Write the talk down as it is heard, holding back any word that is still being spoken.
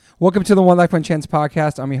Welcome to the One Life One Chance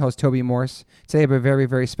podcast. I'm your host, Toby Morse. Today I have a very,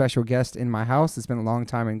 very special guest in my house. It's been a long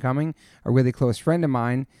time in coming. A really close friend of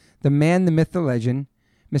mine, the man, the myth, the legend,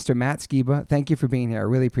 Mr. Matt Skiba. Thank you for being here. I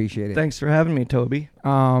really appreciate it. Thanks for having me, Toby.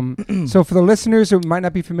 So for the listeners who might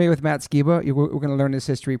not be familiar with Matt Skiba, we're going to learn his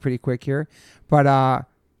history pretty quick here. But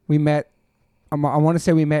we met, I want to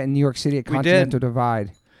say we met in New York City at Continental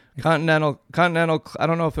Divide. Continental. I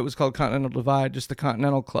don't know if it was called Continental Divide, just the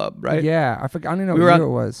Continental Club, right? Yeah, I forgot. I don't know what year it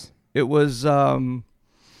was. It was, I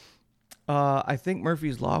think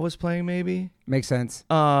Murphy's Law was playing, maybe. Makes sense.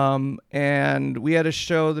 And we had a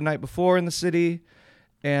show the night before in the city,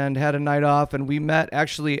 and had a night off, and we met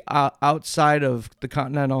actually outside of the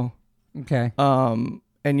Continental. Okay. And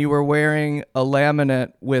you were wearing a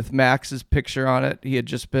laminate with Max's picture on it. He had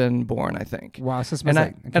just been born, I think. Wow. So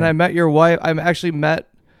and I met your wife. I actually met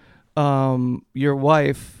your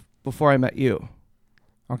wife before I met you.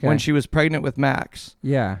 Okay. When she was pregnant with Max.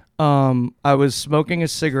 Yeah. I was smoking a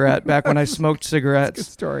cigarette back when I smoked cigarettes. That's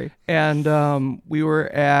a good story. And we were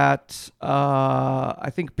at I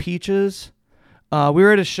think Peaches. We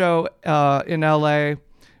were at a show in LA.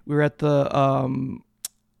 We were at the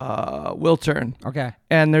Wiltern. Okay.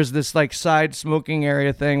 And there's this like side smoking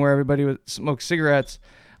area thing where everybody would smoke cigarettes.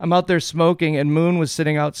 I'm out there smoking, and Moon was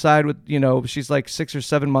sitting outside with, she's like 6 or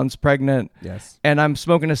 7 months pregnant. Yes. And I'm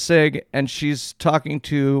smoking a cig, and she's talking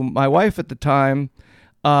to my wife at the time.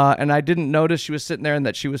 And I didn't notice she was sitting there and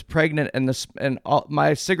that she was pregnant, and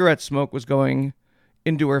my cigarette smoke was going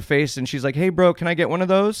into her face. And she's like, "Hey, bro, can I get one of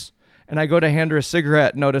those?" And I go to hand her a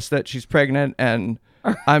cigarette, notice that she's pregnant, and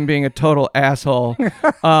I'm being a total asshole.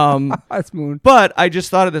 That's Moon. But I just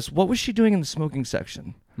thought of this. What was she doing in the smoking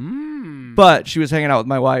section? But she was hanging out with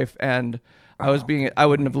my wife, and I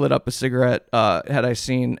wouldn't have lit up a cigarette had I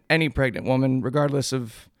seen any pregnant woman, regardless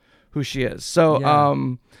of who she is. So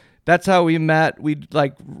Yeah. that's how we met.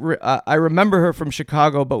 I remember her from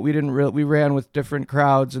Chicago, but we ran with different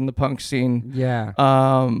crowds in the punk scene. Yeah.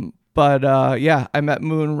 I met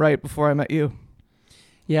Moon right before I met you.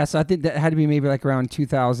 Yeah, so I think that had to be maybe like around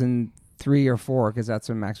 2003 or 4, because that's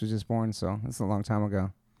when Max was just born. So that's a long time ago.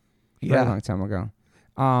 Very long time ago.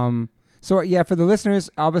 So yeah, for the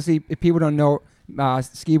listeners, obviously, if people don't know,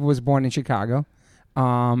 Skiba was born in Chicago.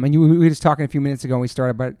 And we were just talking a few minutes ago when we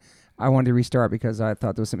started, but I wanted to restart because I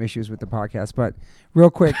thought there was some issues with the podcast. But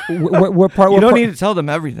real quick, what part? You don't need to tell them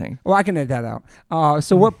everything. Well, I can edit that out.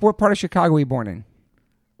 So what part of Chicago were you born in?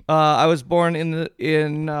 I was born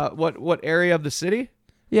in what area of the city?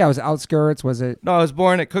 Yeah, it was outskirts. Was it? No, I was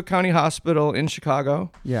born at Cook County Hospital in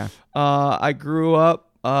Chicago. Yeah. I grew up.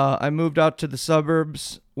 I moved out to the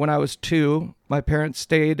suburbs when I was 2. My parents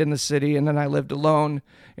stayed in the city, and then I lived alone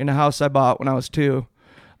in a house I bought when I was 2.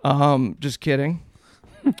 Just kidding.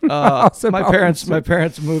 My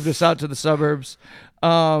parents moved us out to the suburbs.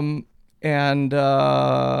 My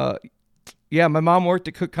mom worked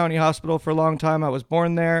at Cook County Hospital for a long time. I was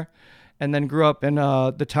born there, and then grew up in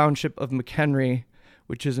the township of McHenry,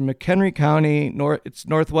 which is in McHenry County. It's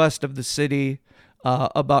northwest of the city,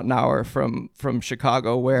 about an hour from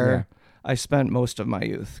Chicago, where I spent most of my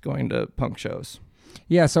youth going to punk shows.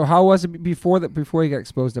 Yeah. So how was it before you got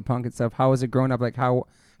exposed to punk and stuff? How was it growing up? Like how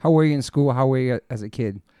were you in school? How were you as a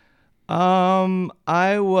kid?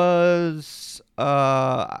 I was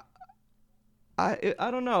I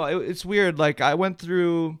don't know. It's weird. Like I was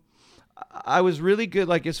really good.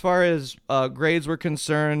 Like as far as grades were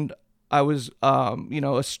concerned, I was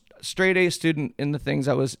a straight A student in the things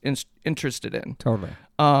I was interested in. Totally.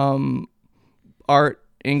 Art,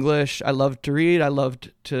 English. I loved to read. I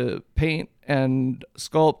loved to paint and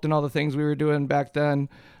sculpt and all the things we were doing back then.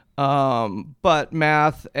 But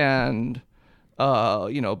math and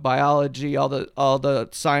biology, all the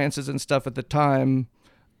sciences and stuff at the time,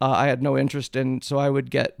 I had no interest in. So I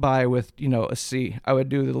would get by with a C. I would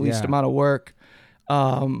do the least amount of work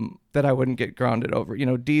that I wouldn't get grounded over.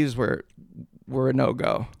 D's were a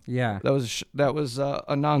no-go. Yeah. That was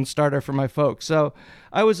a non-starter for my folks. So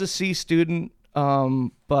I was a C student,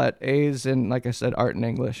 but A's in, like I said, art and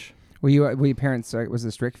English. Were your parents, was it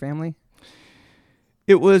a strict family?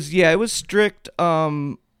 It was strict.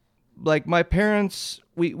 Like my parents,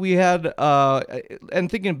 we had, and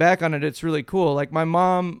thinking back on it, it's really cool. Like my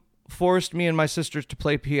mom forced me and my sisters to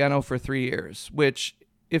play piano for 3 years, which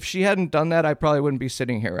if she hadn't done that, I probably wouldn't be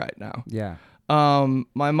sitting here right now. Yeah.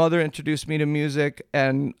 My mother introduced me to music,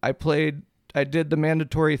 and I did the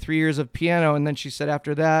mandatory 3 years of piano. And then she said,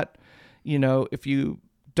 after that, if you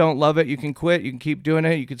don't love it, you can quit, you can keep doing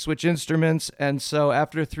it, you can switch instruments. And so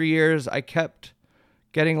after 3 years, I kept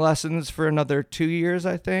getting lessons for another 2 years,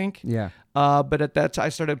 I think. Yeah. But at that time, I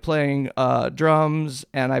started playing drums,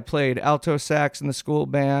 and I played alto sax in the school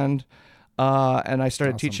band, and I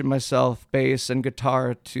started teaching myself bass and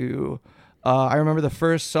guitar to. I remember the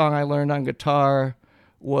first song I learned on guitar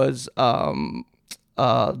was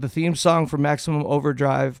the theme song for Maximum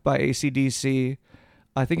Overdrive by AC/DC.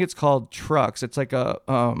 I think it's called Trucks. It's like a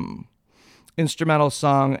instrumental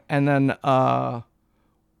song, and then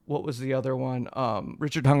what was the other one?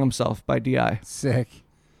 Richard Hung Himself by D.I. Sick.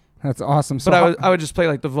 That's awesome. So but I would just play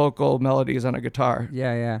like the vocal melodies on a guitar.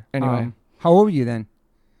 Yeah. Anyway, how old were you then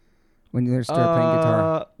when you started playing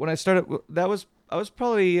guitar? When I started, I was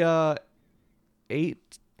probably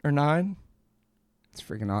 8 or 9. It's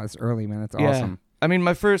freaking awesome. It's early, man. That's Yeah. awesome. I mean,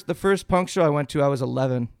 the first punk show I went to, I was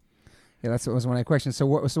 11. Yeah, that was one of my questions. So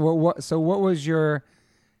what was your?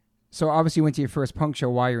 So obviously you went to your first punk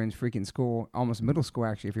show while you're in freaking school, almost middle school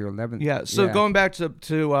actually, if you're 11. Yeah. So going back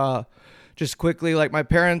to just quickly, like my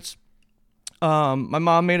parents, my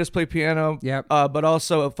mom made us play piano. Yep. But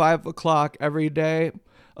also at 5 o'clock every day,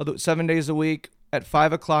 7 days a week, at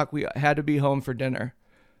 5 o'clock we had to be home for dinner,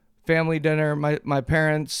 family dinner. My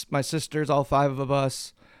parents, my sisters, all 5 of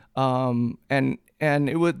us, and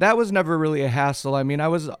that was never really a hassle. I mean, I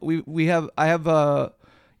have a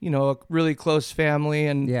a really close family,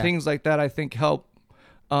 and things like that I think help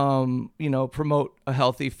promote a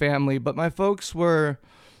healthy family. But my folks were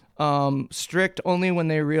strict only when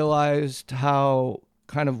they realized how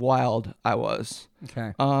kind of wild I was.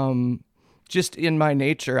 Okay. Just in my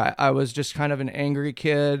nature, I was just kind of an angry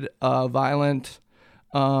kid, violent,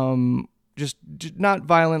 just not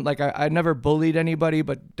violent. Like I never bullied anybody,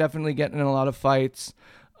 but definitely getting in a lot of fights.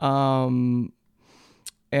 And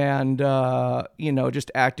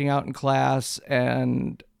just acting out in class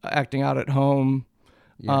and acting out at home.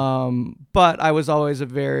 Yeah. But I was always a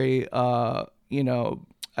very, I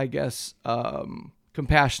guess,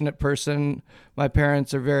 compassionate person. My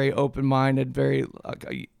parents are very open-minded, very,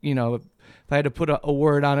 if I had to put a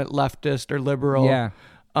word on it, leftist or liberal. Yeah.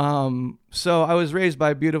 So I was raised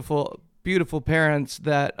by beautiful parents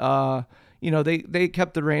that, they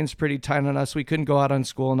kept the reins pretty tight on us. We couldn't go out on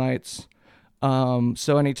school nights.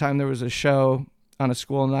 So anytime there was a show on a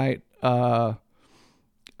school night, I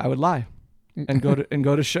would lie and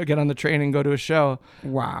go to show, get on the train and go to a show.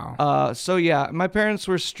 Wow. So yeah, my parents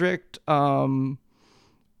were strict, but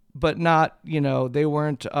not, they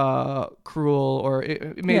weren't, cruel, or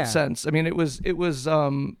it made sense. I mean, it was,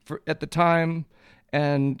 for, at the time,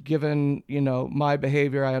 and given, my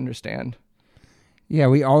behavior, I understand. Yeah.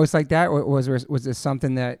 We always like that. Was there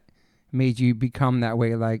something that made you become that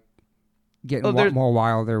way? Like, getting more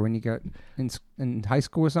wilder when you got in high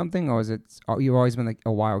school or something, or is it you've always been like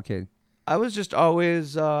a wild kid? I was just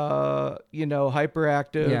always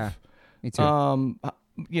hyperactive. Yeah, me too.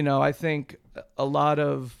 I think a lot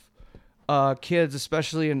of kids,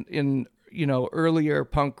 especially in earlier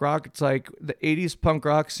punk rock, it's like the 80s punk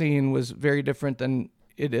rock scene was very different than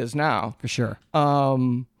it is now. For sure.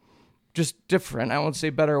 Just different. I won't say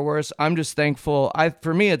better or worse. I'm just thankful.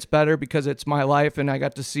 For me, it's better because it's my life, and I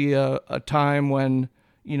got to see a time when,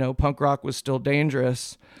 punk rock was still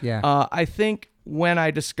dangerous. Yeah. I think when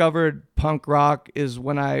I discovered punk rock is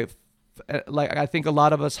when I think a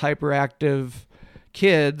lot of us hyperactive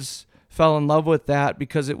kids fell in love with that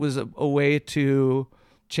because it was a way to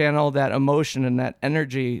channel that emotion and that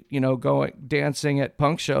energy, going dancing at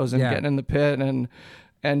punk shows and getting in the pit,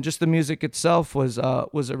 and just the music itself was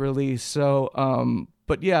a release. So,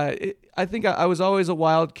 but yeah, I think I was always a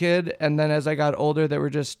wild kid. And then as I got older, there were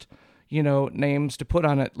just, names to put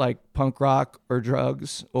on it, like punk rock or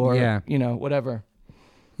drugs or, whatever.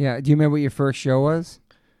 Yeah. Do you remember what your first show was?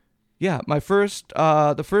 Yeah. My first,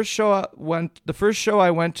 the first show I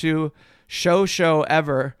went to show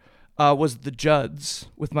ever, was the Judds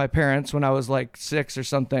with my parents when I was like 6 or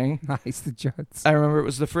something. Nice. The Judds. I remember it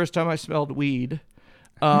was the first time I smelled weed.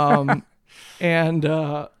 And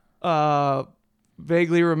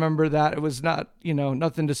vaguely remember that it was not,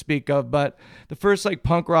 nothing to speak of, but the first like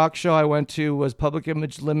punk rock show I went to was Public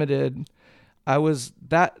Image Limited. I was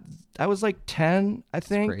like 10, I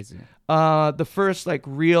think. That's crazy. The first like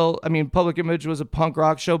Public Image was a punk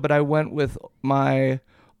rock show, but I went with my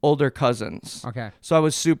older cousins. Okay. So I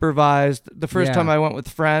was supervised. The first time I went with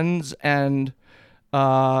friends, and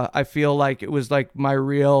I feel like it was like my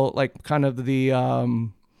real, like kind of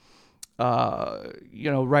the,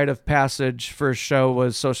 rite of passage first show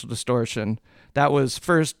was Social Distortion. That was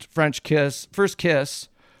first kiss, first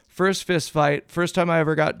fist fight, first time I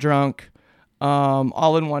ever got drunk,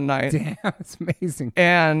 all in one night. Damn, that's amazing.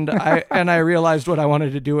 And I realized what I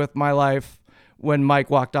wanted to do with my life when Mike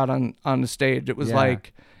walked out on the stage. It was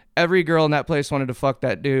like every girl in that place wanted to fuck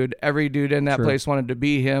that dude. Every dude in that True. place wanted to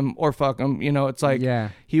be him or fuck him. You know, it's like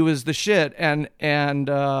he was the shit. And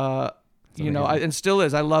you know, and still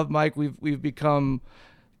is. I love Mike. We've become,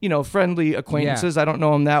 you know, friendly acquaintances. I don't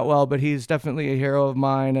know him that well, but he's definitely a hero of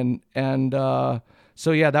mine. And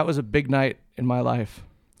so yeah, that was a big night in my life.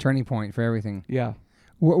 Turning point for everything. Yeah.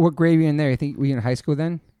 What grade were you in there? You think were you in high school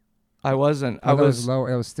then? I wasn't. I was low.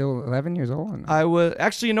 I was still 11 years old. Or no? I was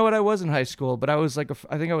actually. You know what? I was in high school, but I was like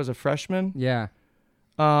I think I was a freshman. Yeah.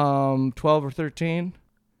 12 or 13.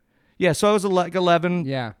 Yeah. So I was like 11.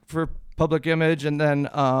 Yeah. For Public Image, and then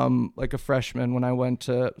like a freshman when I went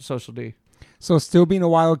to Social D. So still being a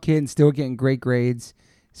wild kid and still getting great grades,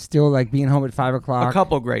 still like being home at 5 o'clock. A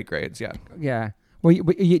couple great grades. Yeah. Yeah. Well,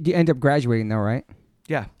 you end up graduating though, right?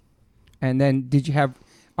 Yeah. And then did you have?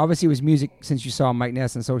 Obviously, it was music since you saw Mike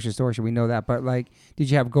Ness and Social Distortion. We know that, but like, did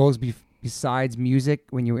you have goals besides music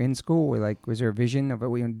when you were in school? Or like, was there a vision of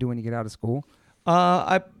what you want to do when you get out of school?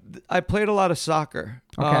 I played a lot of soccer.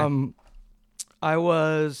 Okay. When I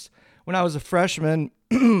was a freshman,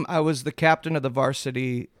 I was the captain of the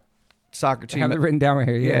varsity soccer team. I have it written down right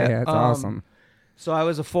here. Yeah, that's awesome. So I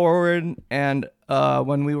was a forward, and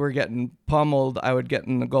when we were getting pummeled, I would get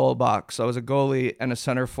in the goal box. So I was a goalie and a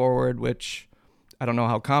center forward, which I don't know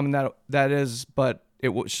how common that is, but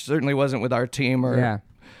it certainly wasn't with our team or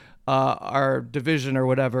our division or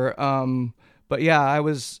whatever. But yeah,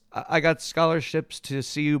 I got scholarships to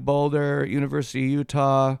CU Boulder, University of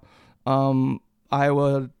Utah,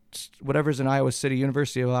 Iowa, whatever's in Iowa City,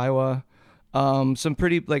 University of Iowa. Some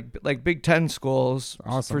pretty like Big Ten schools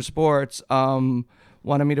for sports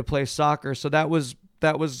wanted me to play soccer, so that was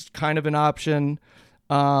kind of an option.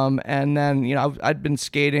 And then, you know, I'd been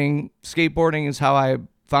skating. Skateboarding is how I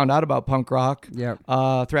found out about punk rock. Yeah.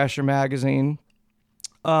 Thrasher magazine.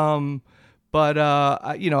 But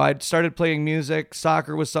you know, I'd started playing music.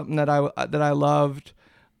 Soccer was something that I loved,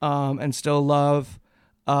 and still love.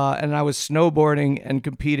 And I was snowboarding and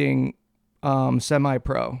competing,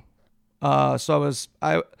 semi-pro. So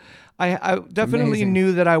I definitely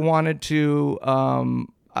knew that I wanted to,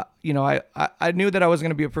 you know, I knew that I was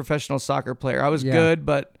going to be a professional soccer player. I was good,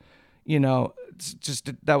 but you know, it's just,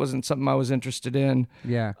 that wasn't something I was interested in.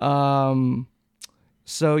 Yeah.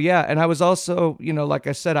 So yeah. And I was also, you know, like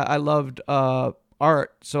I said, I loved,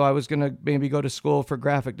 art. So I was going to maybe go to school for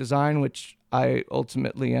graphic design, which I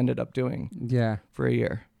ultimately ended up doing for a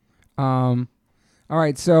year. All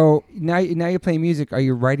right, so now you're playing music. Are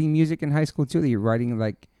you writing music in high school too? Are you writing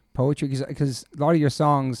like poetry? Because a lot of your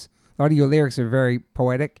songs, a lot of your lyrics are very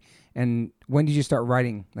poetic. And when did you start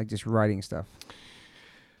writing, like just writing stuff?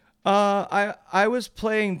 I was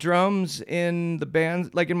playing drums in the bands,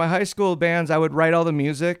 like in my high school bands. I would write all the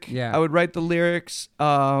music. Yeah, I would write the lyrics,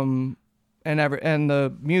 and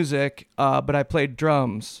the music. But I played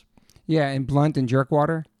drums. Yeah, and Blunt and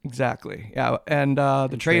Jerkwater. Exactly. Yeah, and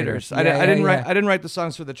the Traitors. I didn't write the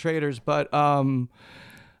songs for the Traitors, but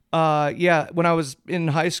yeah, when I was in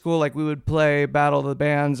high school, like we would play Battle of the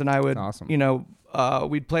Bands, and I would, you know,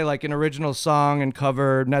 we'd play like an original song and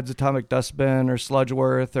cover Ned's Atomic Dustbin or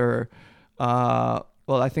Sludgeworth or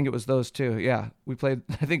well, I think it was those two. Yeah, I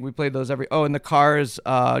think we played those and the Cars,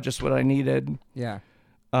 Just What I Needed. Yeah.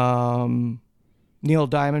 Neil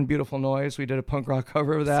Diamond, Beautiful Noise. We did a punk rock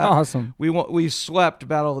cover of that. That's awesome. We swept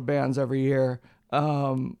Battle of the Bands every year.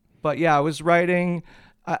 But yeah, I was writing.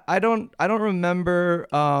 I don't remember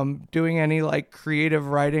doing any like creative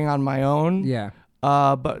writing on my own. Yeah.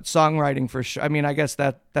 But songwriting for sure. I mean, I guess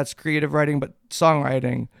that's creative writing, but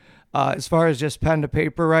songwriting. As far as just pen to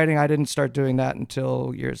paper writing, I didn't start doing that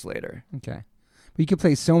until years later. Okay. But you can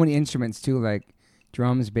play so many instruments too, like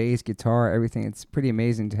drums, bass, guitar, everything. It's pretty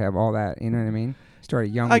amazing to have all that. You know what I mean?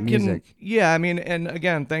 Started young with music. Yeah, I mean, and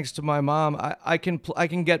again, thanks to my mom, I can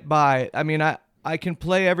get by. I mean, I can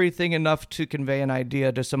play everything enough to convey an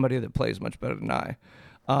idea to somebody that plays much better than I.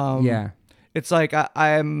 Yeah. It's like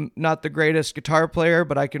I'm not the greatest guitar player,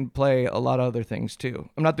 but I can play a lot of other things too.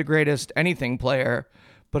 I'm not the greatest anything player,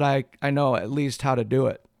 but I know at least how to do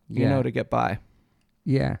it. You know, to get by.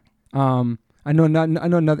 Yeah. I know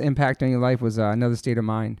another impact on your life was Another State of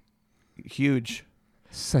Mind. Huge.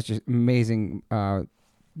 Such an amazing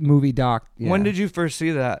movie doc. Yeah. When did you first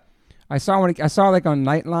see that? I saw like on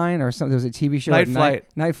Nightline or something. There was a TV show.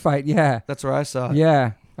 Night Flight. Yeah. That's where I saw it.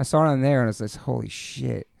 Yeah. I saw it on there and I was like, holy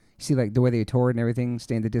shit. You see like the way they toured and everything,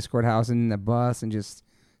 staying at the Discord house and in the bus and just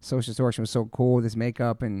Social Distortion was so cool with his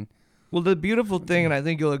makeup and. Well, the beautiful thing, and I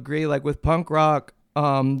think you'll agree, like with punk rock,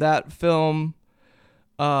 that film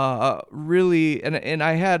really, and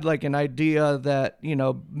I had like an idea that, you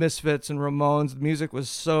know, Misfits and Ramones, the music was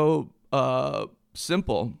so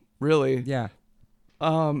simple, really. Yeah.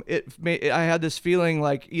 I had this feeling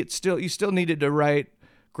like you still needed to write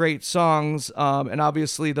great songs, and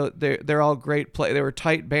obviously they're all great they were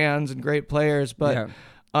tight bands and great players, but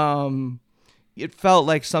it felt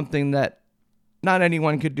like something that not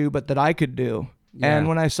anyone could do, but that I could do. Yeah. And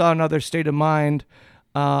when I saw Another State of Mind,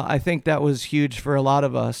 I think that was huge for a lot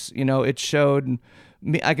of us. You know, it showed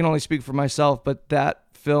me, I can only speak for myself, but that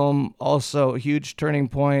film also a huge turning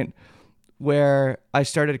point where I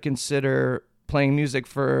started to consider playing music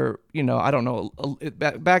for, you know, I don't know,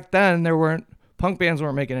 back then punk bands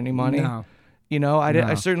weren't making any money. No. You know,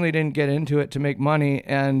 I certainly didn't get into it to make money,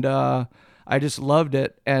 and I just loved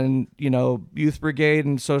it. And, you know, Youth Brigade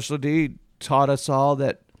and Social D taught us all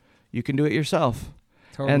that you can do it yourself.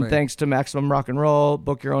 Totally. And thanks to Maximum Rock and Roll,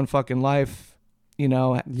 Book Your Own Fucking Life, you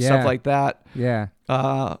know, stuff like that. Yeah.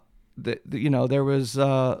 You know, there was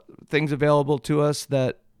things available to us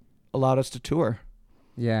that allowed us to tour.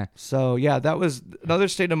 Yeah. So yeah, that was Another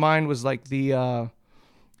State of Mind was like the,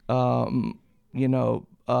 you know,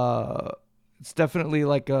 it's definitely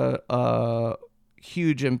like a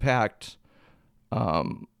huge impact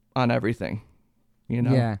on everything, you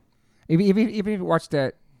know. Yeah. Even if you watch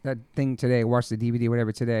that thing today, watch the DVD,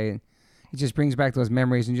 whatever today, and it just brings back those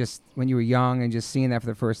memories and just when you were young and just seeing that for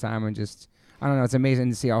the first time and just, I don't know, it's amazing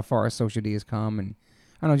to see how far Social D has come, and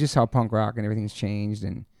I don't know, just how punk rock and everything's changed.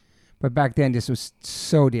 But back then just was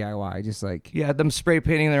so DIY, just like. Yeah, them spray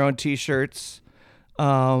painting their own T-shirts.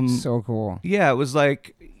 So cool. Yeah, it was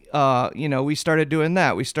like, you know, we started doing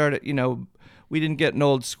that. We started, you know, we didn't get an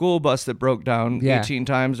old school bus that broke down 18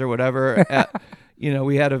 times or whatever. You know,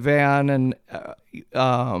 we had a van, and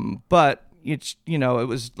but it's, you know, it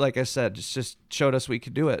was like I said, it just showed us we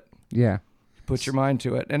could do it. Yeah, put your mind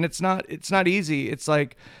to it, and it's not easy. It's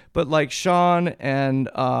like, but like Sean and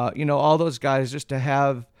you know, all those guys, just to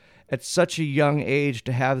have at such a young age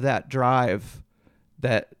to have that drive,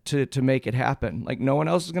 that to make it happen. Like no one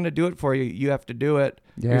else is going to do it for you. You have to do it.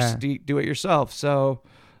 Yeah. Do it yourself. So.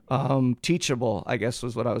 Teachable, I guess,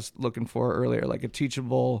 was what I was looking for earlier, like a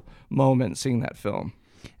teachable moment seeing that film.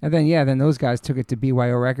 And then those guys took it to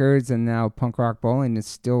BYO Records, and now Punk Rock Bowling is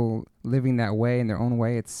still living that way in their own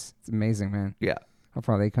way. It's amazing, man. Yeah, how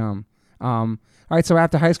far they come. All right, so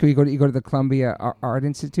after high school, you go to the Columbia Art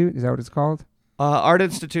Institute. Is that what it's called? Art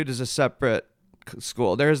Institute is a separate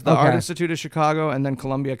school. There's the Art Institute of Chicago, and then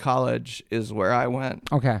Columbia College is where I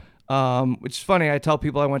went. Okay. Which is funny. I tell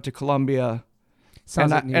people I went to Columbia.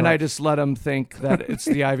 And I just let them think that it's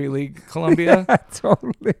the Ivy League Columbia. Yeah,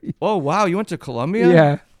 totally. Oh, wow. You went to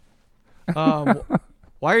Columbia? Yeah.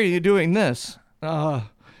 Why are you doing this? No.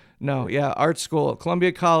 Yeah. Art school,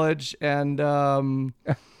 Columbia College. And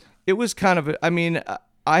it was kind of,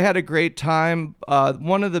 I had a great time.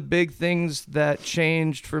 One of the big things that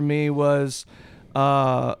changed for me was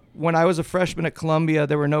when I was a freshman at Columbia,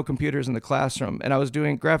 there were no computers in the classroom. And I was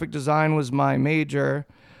doing graphic design was my major.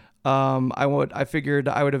 I figured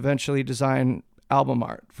I would eventually design album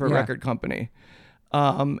art for a record company.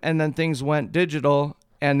 And then things went digital,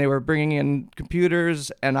 and they were bringing in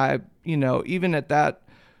computers. And I, you know, even at that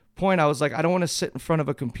point, I was like, I don't want to sit in front of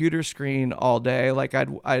a computer screen all day. Like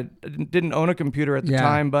I didn't own a computer at the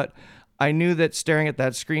time, but I knew that staring at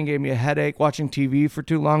that screen gave me a headache. Watching TV for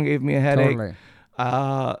too long gave me a headache.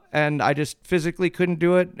 Totally. And I just physically couldn't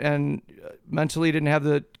do it, and mentally didn't have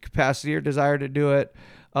the capacity or desire to do it.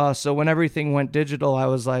 So when everything went digital, I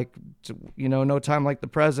was like, you know, no time like the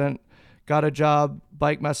present. Got a job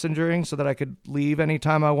bike messengering so that I could leave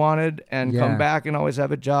anytime I wanted and come back and always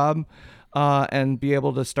have a job, and be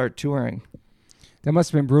able to start touring. That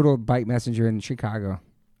must have been brutal, bike messenger in Chicago.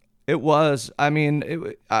 It was. I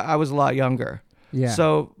was a lot younger. Yeah.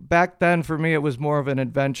 So back then for me, it was more of an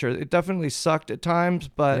adventure. It definitely sucked at times,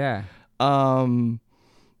 but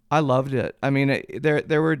I loved it. I mean,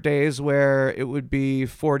 there were days where it would be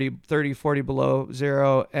 40 below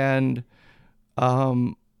zero, and,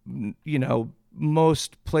 you know,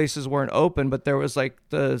 most places weren't open, but there was like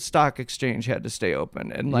the stock exchange had to stay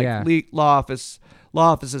open, and like law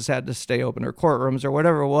offices had to stay open, or courtrooms or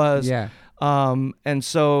whatever it was. Yeah. And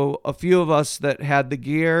so a few of us that had the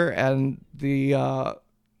gear and the,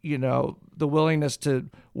 you know, the willingness to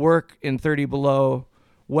work in 30 below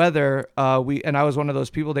weather, I was one of those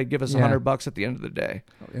people. They'd give us $100 at the end of the day.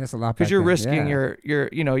 That's a lot, because you're risking your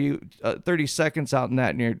 30 seconds out in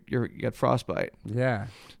that, and you get frostbite. Yeah.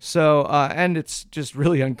 So and it's just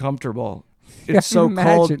really uncomfortable. It's so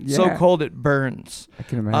cold, so cold it burns. I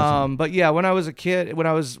can imagine. But yeah, when I was a kid, when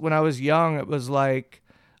I was young, it was like,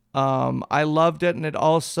 I loved it, and it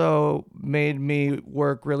also made me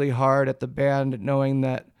work really hard at the band, knowing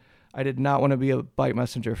that I did not want to be a bike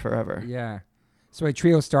messenger forever. Yeah. So a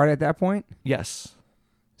trio started at that point? Yes.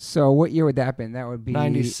 So what year would that have been? That would be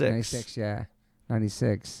 96. 96, yeah.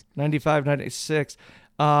 96. 95, 96.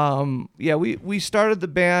 Yeah, we started the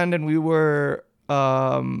band and we were,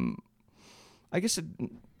 I guess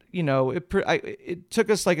it took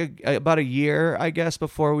us like about a year, I guess,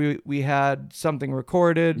 before we had something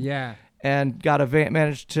recorded. Yeah. And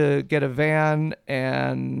managed to get a van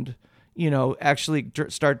and, actually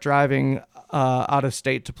start driving out of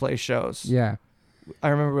state to play shows. Yeah. I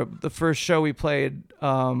remember the first show we played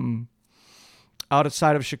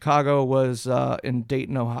outside of Chicago was in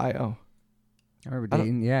Dayton, Ohio. I remember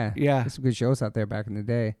Dayton, yeah. Yeah. There's some good shows out there back in the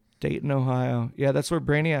day. Dayton, Ohio. Yeah, that's where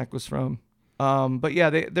Brainiac was from. But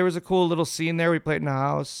yeah, there was a cool little scene there. We played in a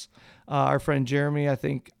house. Our friend Jeremy, I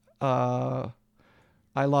think, I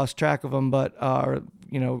lost track of him, but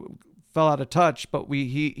fell out of touch. But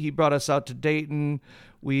he brought us out to Dayton.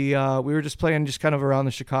 We were just playing just kind of around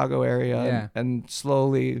the Chicago area, Yeah. and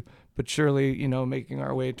slowly but surely, making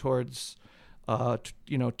our way towards,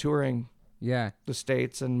 touring Yeah. the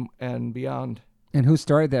States and beyond. And who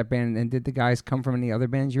started that band? And did the guys come from any other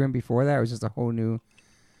bands you were in before that? Or was it just a whole new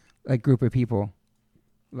group of people?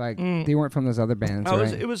 Like they weren't from those other bands,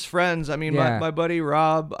 right? It was friends. I mean, Yeah. my buddy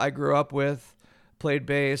Rob, I grew up with, played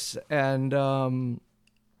bass, and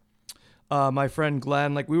my friend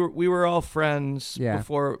Glenn, like we were all friends. Yeah.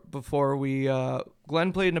 before we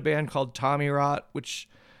Glenn played in a band called Tommy Rot, which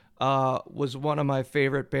was one of my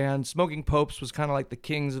favorite bands. Smoking Popes was kind of like the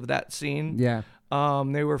kings of that scene. Yeah.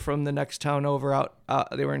 They were from the next town over out.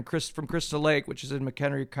 They were from Crystal Lake, which is in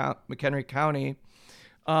McHenry County.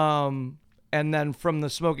 And then from the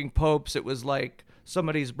Smoking Popes, it was like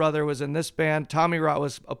somebody's brother was in this band. Tommy Rot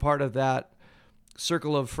was a part of that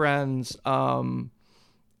circle of friends.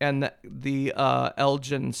 And the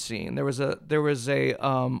Elgin scene. There was a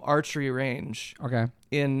archery range. Okay.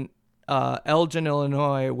 In Elgin,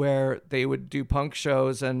 Illinois, where they would do punk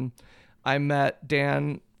shows, and I met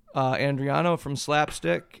Dan Andriano from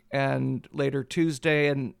Slapstick, and later Tuesday,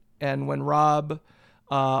 and when Rob,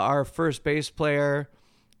 our first bass player,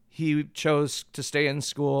 he chose to stay in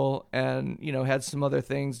school and had some other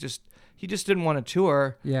things. He just didn't want to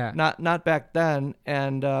tour. Yeah. Not back then,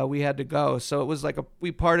 and we had to go. So it was like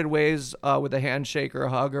we parted ways with a handshake or a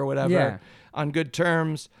hug or whatever, Yeah. on good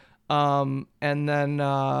terms. And then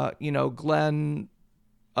Glenn,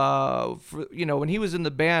 when he was in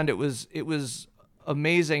the band, it was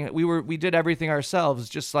amazing. We did everything ourselves,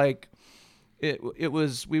 just like it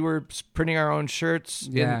was. We were printing our own shirts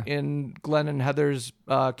Yeah. in Glenn and Heather's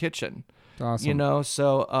kitchen. That's awesome.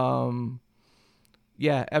 So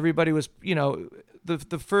yeah, everybody was,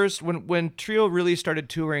 the first, when Trio really started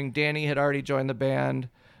touring, Danny had already joined the band.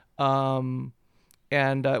 And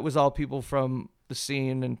it was all people from the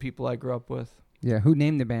scene and people I grew up with. Yeah. Who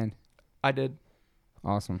named the band? I did.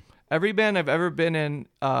 Awesome. Every band I've ever been in,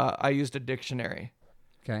 I used a dictionary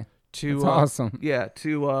Okay. to, That's awesome. yeah,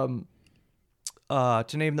 to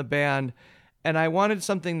name the band. And I wanted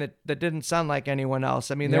something that didn't sound like anyone else.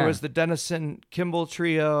 I mean, there Yeah. was the Dennison Kimball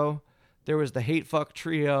Trio. There was the Hate Fuck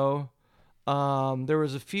Trio. There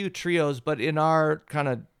was a few trios, but in our kind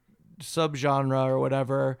of subgenre or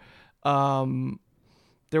whatever,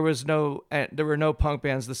 there were no punk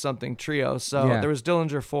bands, the Something Trio. So Yeah. there was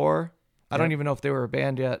Dillinger 4. I don't even know if they were a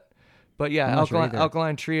band yet, but yeah, I'm not sure either.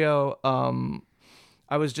 Alkaline Trio.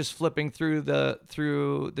 I was just flipping through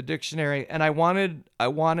the dictionary, and I wanted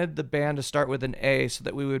the band to start with an A, so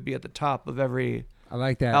that we would be at the top of every. I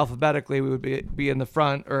like that. Alphabetically, we would be in the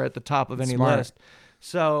front or at the top of any Smart. list.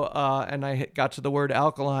 So, and I got to the word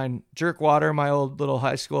alkaline. Jerkwater, my old little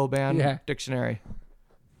high school band Yeah. dictionary.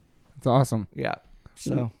 It's awesome. Yeah.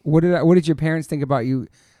 So What did your parents think about you,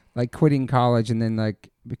 like quitting college and then like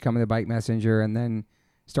becoming the bike messenger and then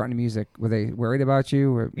starting music? Were they worried about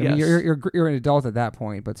you? Or, I mean, Yes. you're an adult at that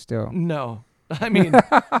point, but still. no, I mean,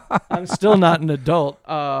 I'm still not an adult.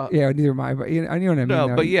 Yeah, neither am I. But you know what I mean. No,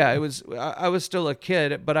 though. but yeah, it was. I was still a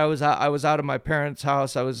kid, but I was out of my parents'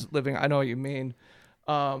 house. I was living. I know what you mean.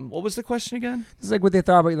 What was the question again? It's like what they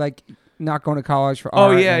thought about like not going to college for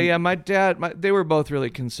Oh art. yeah, and- yeah. My dad, they were both really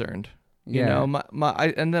concerned. You Yeah. know,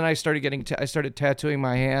 and then I started I started tattooing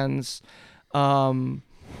my hands.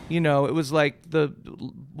 It was like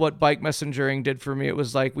what bike messengering did for me. It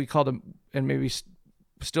was like we called them, and maybe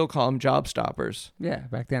still call them, job stoppers. Yeah,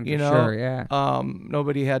 back then for You know, sure. Yeah.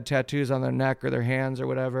 Nobody had tattoos on their neck or their hands or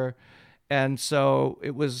whatever. And so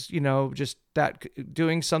it was, just that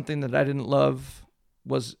doing something that I didn't love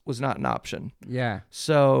was not an option. Yeah.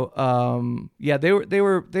 So, they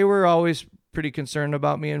were always pretty concerned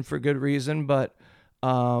about me, and for good reason. But,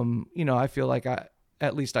 I feel like I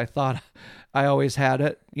thought I always had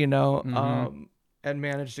it, Mm-hmm. and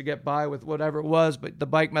managed to get by with whatever it was. But the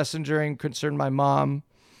bike messengering concerned my mom.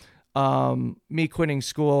 Me quitting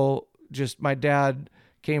school, just my dad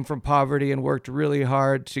came from poverty and worked really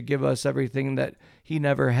hard to give us everything that he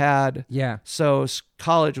never had. Yeah. So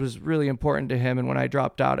college was really important to him. And when I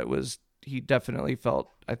dropped out, he definitely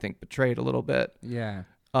felt, I think, betrayed a little bit. Yeah.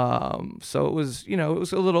 So it was, it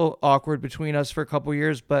was a little awkward between us for a couple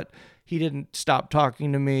years, but he didn't stop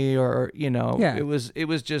talking to me or, Yeah. it was a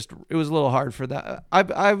little hard for that.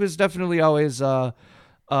 I was definitely always,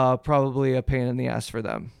 probably a pain in the ass for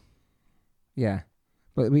them. Yeah.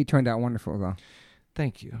 But we turned out wonderful though.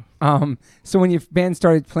 Thank you. So when your band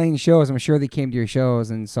started playing shows, I'm sure they came to your shows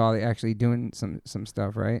and saw they actually doing some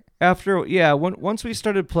stuff, right? Once we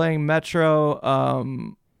started playing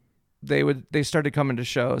Metro, they started coming to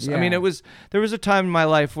shows. Yeah. I mean, there was a time in my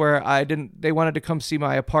life where they wanted to come see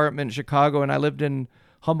my apartment in Chicago, and I lived in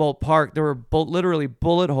Humboldt Park. There were literally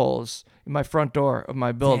bullet holes in my front door of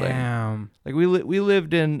my building. Damn. Like we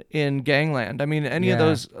lived in Gangland. I mean, any of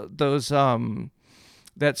those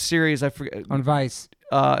that series, I forget. On Vice.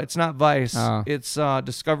 It's not Vice. Oh. It's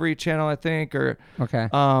Discovery Channel, I think, or Okay.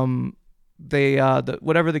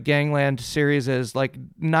 Whatever the Gangland series is, like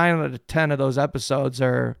 9 out of 10 of those episodes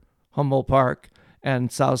are Humboldt Park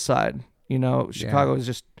and South Side. Chicago is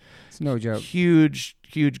just It's no joke. huge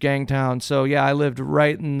gang town. So yeah, I lived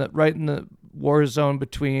right in the war zone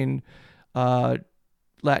between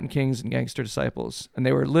Latin Kings and Gangster Disciples, and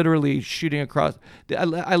they were literally shooting across.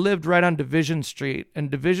 I lived right on Division Street,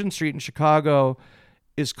 and Division Street in Chicago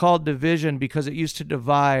is called Division because it used to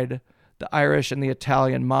divide the Irish and the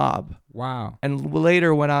Italian mob. Wow. And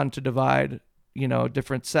later went on to divide,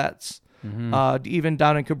 different sets. Mm-hmm. Even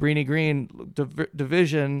down in Cabrini Green,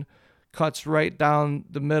 Division cuts right down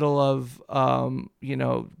the middle of,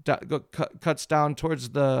 cuts down towards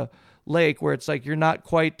the lake where it's like you're not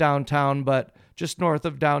quite downtown, but just north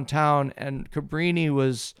of downtown. And Cabrini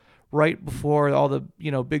was right before all the,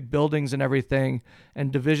 big buildings and everything.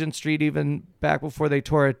 And Division Street, even back before they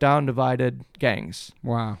tore it down, divided gangs.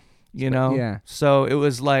 Wow. Yeah. So it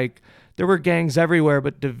was like there were gangs everywhere,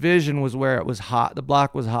 but Division was where it was hot. The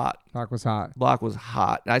block was hot. Block was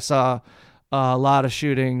hot. I saw a lot of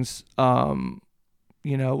shootings. It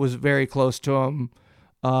was very close to them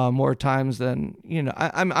more times than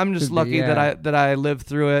I'm just lucky that I lived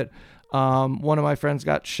through it. One of my friends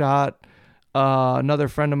got shot. Another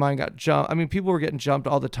friend of mine got jumped. I mean, people were getting jumped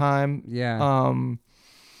all the time. Yeah.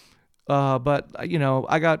 But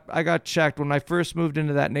I got checked when I first moved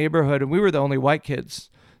into that neighborhood, and we were the only white kids.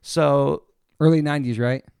 So early 90s,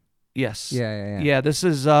 right? Yes. Yeah. Yeah. This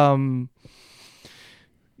is like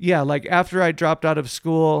after I dropped out of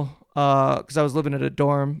school, because I was living at a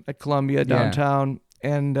dorm at Columbia downtown.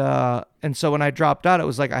 Yeah. And so when I dropped out, it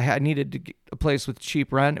was like I needed to get a place with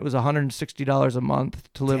cheap rent. It was $160 a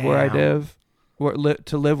month to live where I live,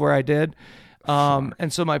 to live where I did.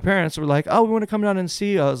 And so my parents were like, "Oh, we want to come down and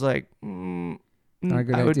see you." I was like, Not a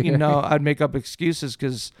good idea. I'd make up excuses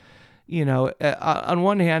because, on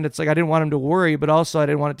one hand, it's like I didn't want them to worry, but also I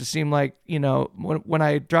didn't want it to seem like, when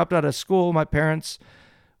I dropped out of school, my parents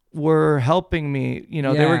were helping me.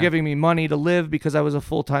 They were giving me money to live because I was a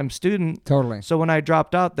full-time student. Totally. So when I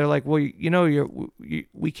dropped out, they're like, "Well,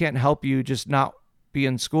 we can't help you just not be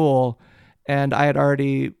in school," and I had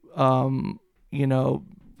already, I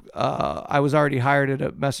was already hired at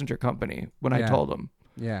a messenger company when I told them.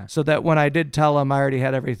 Yeah. So that when I did tell them, I already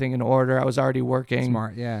had everything in order. I was already working.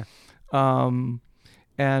 Smart. Yeah. I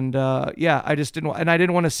just didn't, and I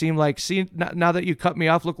didn't want to seem like, see, now that you cut me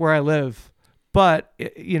off, look where I live. But,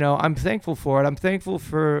 I'm thankful for it. I'm thankful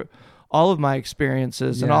for all of my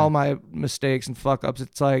experiences and all my mistakes and fuck ups.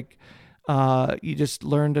 It's like, you just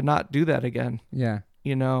learn to not do that again. Yeah.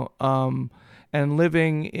 And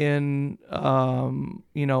living in,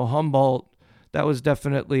 Humboldt, that was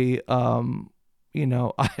definitely,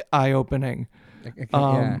 eye-opening.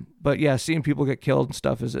 But yeah, seeing people get killed and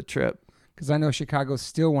stuff is a trip. Because I know Chicago's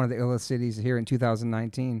still one of the illest cities here in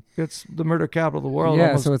 2019. It's the murder capital of the world. Yeah,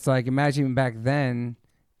 almost. so it's like, imagine back then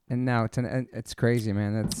and now. It's crazy,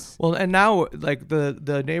 man. That's well, and now, like,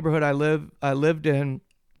 the neighborhood I lived in,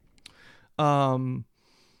 and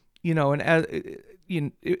as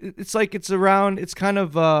it's like it's around. It's kind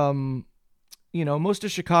of most of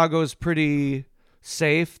Chicago is pretty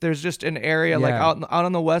safe. There's just an area like out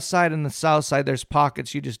on the west side and the south side. There's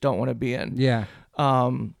pockets you just don't want to be in. Yeah.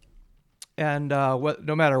 And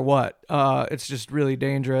no matter what, it's just really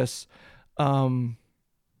dangerous. I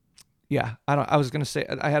was gonna say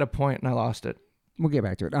I had a point and I lost it. We'll get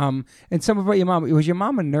back to it. And some about your mom. Was your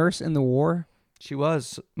mom a nurse in the war? She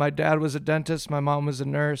was. My dad was a dentist. My mom was a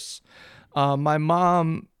nurse. My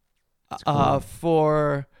mom,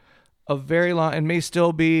 for a very long, and may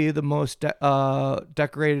still be the most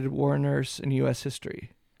decorated war nurse in U.S.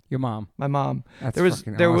 history. Your mom. My mom. That's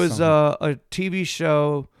There was awesome. a TV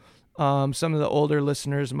show. Some of the older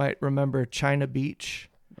listeners might remember China Beach.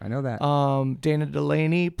 I know that. Dana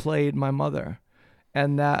Delaney played my mother,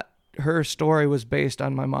 and that her story was based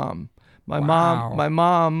on my mom. Wow. My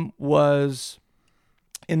mom was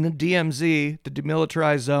in the DMZ, the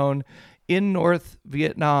demilitarized zone, in North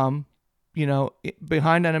Vietnam,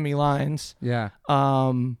 behind enemy lines. Yeah.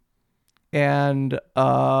 And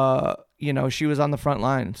she was on the front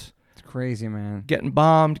lines. It's crazy, man. Getting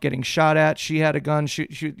bombed, getting shot at. She had a gun. She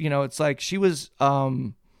it's like she was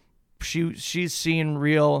she's seen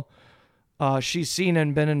real she's seen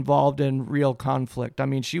and been involved in real conflict. I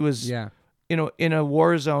mean, she was in a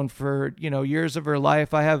war zone for, years of her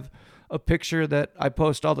life. I have a picture that I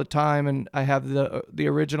post all the time, and I have the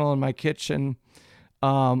original in my kitchen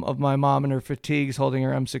of my mom in her fatigues holding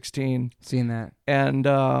her M16. Seen that. And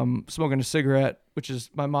smoking a cigarette, which is,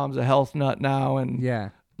 my mom's a health nut now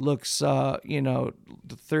and looks 30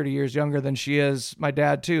 years younger than she is. My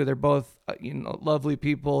dad too. They're both lovely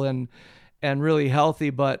people and really healthy,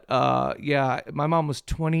 but my mom was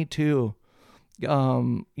 22,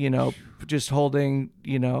 just holding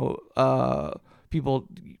people,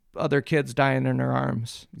 other kids dying in her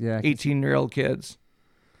arms. 18-year-old kids.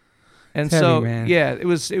 And it's so heavy, man. it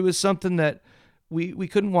was something that we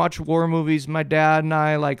couldn't watch war movies. My dad and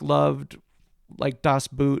I loved Das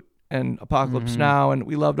Boot and Apocalypse Now, and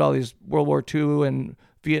we loved all these World War II and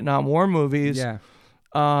Vietnam War movies.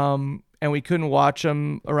 And we couldn't watch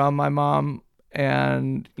them around my mom.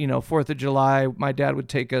 And 4th of July, my dad would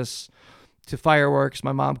take us to fireworks.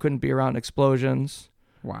 My mom couldn't be around explosions.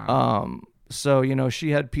 Wow. So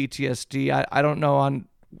she had PTSD. I don't know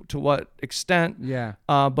to what extent.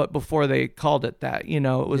 But before they called it that, it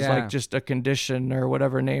was like just a condition or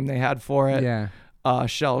whatever name they had for it.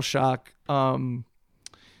 Shell shock.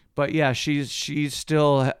 But yeah, she's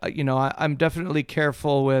still, I'm definitely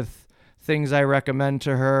careful with things I recommend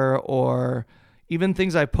to her, or even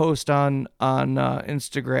things I post on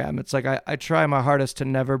Instagram. It's like I try my hardest to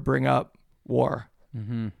never bring up war.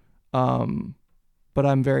 But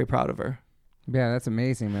I'm very proud of her. Yeah, that's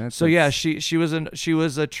amazing, man. She was a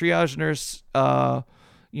triage nurse,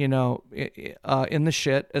 in the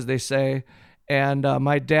shit, as they say. And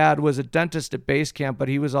my dad was a dentist at base camp, but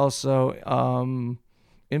he was also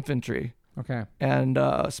infantry. Okay. And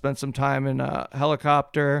spent some time in a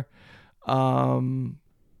helicopter.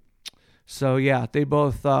 So yeah, they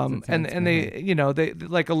both and they they,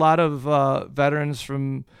 like a lot of veterans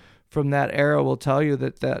from that era will tell you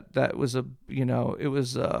that was a it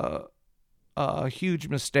was a huge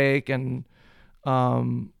mistake, and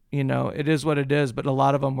it is what it is. But a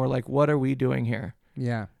lot of them were like, "What are we doing here?"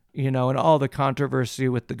 And all the controversy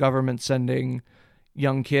with the government sending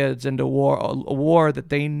young kids into war, a war that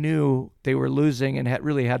they knew they were losing and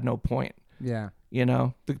really had no point. The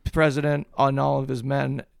president and all of his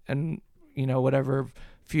men and whatever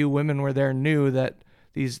few women were there knew that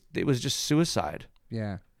it was just suicide.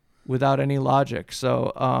 Without any logic.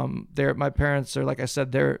 So my parents are, like I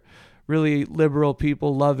said, they're really liberal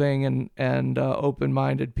people, loving and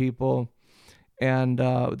open-minded people, and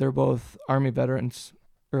they're both Army veterans,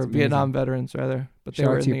 or Vietnam veterans rather. But they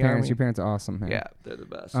were in the Army. Your parents are awesome, man. Yeah, they're the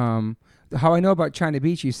best. How I know about China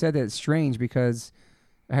Beach, you said that it's strange because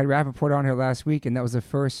I had Rappaport on here last week, and that was the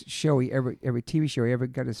first show every TV show he ever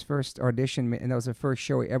got his first audition, and that was the first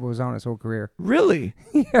show he ever was on his whole career. Really?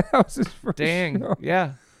 Yeah, that was his first show.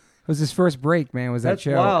 Yeah. It was his first break, man, was that That's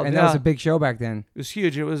show. wild, and that was a big show back then. It was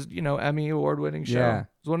huge. It was, Emmy award-winning show. Yeah. It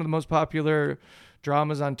was one of the most popular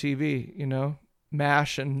dramas on TV,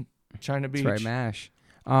 MASH and China Beach. That's right, MASH.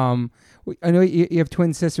 I know you have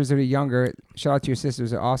twin sisters that are younger. Shout out to your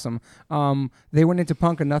sisters. They're awesome. They went into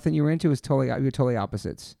punk, and nothing you were into was you're totally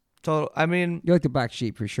opposites. I mean, you're like the black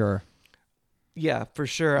sheep for sure. Yeah, for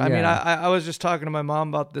sure. I mean, I was just talking to my mom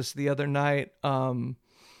about this the other night.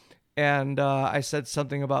 And I said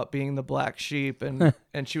something about being the black sheep, and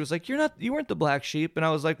she was like, you weren't the black sheep. And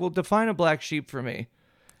I was like, well, define a black sheep for me.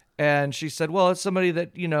 And she said, well, it's somebody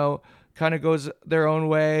that, kind of goes their own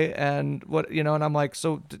way, and and I'm like,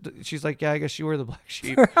 so she's like, yeah, I guess you were the black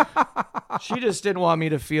sheep. She just didn't want me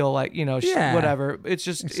to feel like, whatever. It's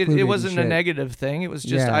just, it wasn't a negative thing. It was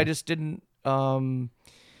just, I just didn't, my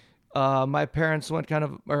parents went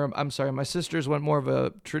my sisters went more of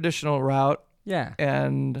a traditional route. Yeah.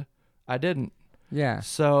 And I didn't. Yeah.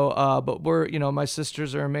 So, but we're, my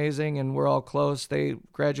sisters are amazing, and we're all close. They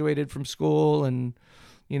graduated from school, and,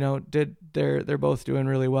 they're both doing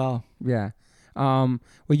really well. Yeah. Were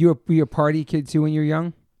you a party kid too when you were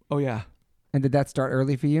young? Oh yeah. And did that start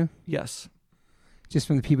early for you? Yes. Just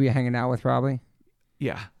from the people you're hanging out with, probably.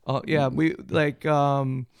 Yeah. Oh yeah. We like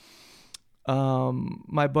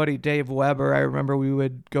my buddy Dave Weber. I remember we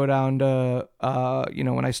would go down to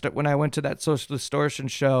when I went to that Social Distortion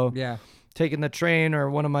show. Yeah. Taking the train or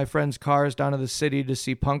one of my friends' cars down to the city to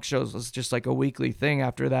see punk shows was just like a weekly thing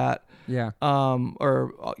after that. Yeah.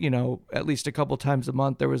 Or at least a couple times a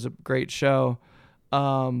month there was a great show.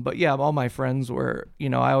 But yeah, all my friends were,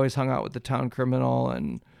 I always hung out with the Town Criminal,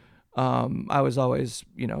 and I was always,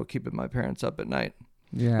 keeping my parents up at night.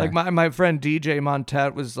 Yeah. Like my friend DJ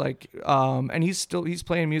Montet was like, and he's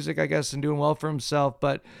playing music, I guess, and doing well for himself,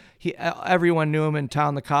 but everyone knew him in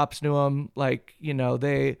town. The cops knew him. Like,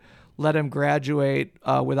 they let him graduate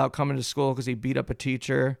without coming to school because he beat up a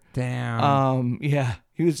teacher. Damn. Yeah,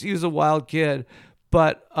 he was a wild kid,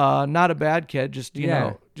 but not a bad kid. Just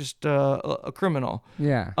just a criminal.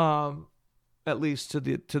 Yeah. At least to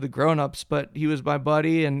the grown-ups. But he was my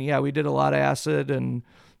buddy, and yeah, we did a lot of acid and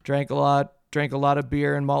drank a lot of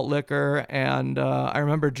beer and malt liquor. And I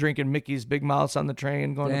remember drinking Mickey's Big Mouths on the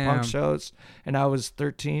train, going to punk shows, and I was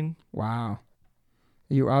 13. Wow.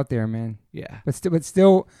 You were out there, man. Yeah. But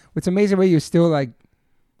still, what's amazing about you is still like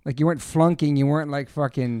you weren't flunking, you weren't like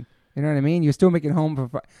fucking, you know what I mean? You're still making home for,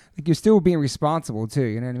 like you're still being responsible too,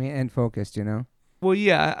 you know what I mean? And focused, Well,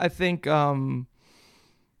 yeah, I think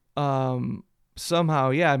somehow,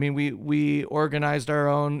 yeah. I mean, we organized our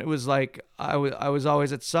own. It was like I was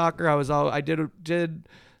always at soccer. I did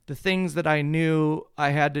the things that I knew I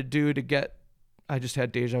had to do to get. I just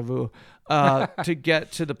had deja vu to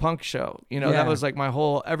get to the punk show. That was like my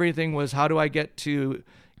whole, everything was, how do I get to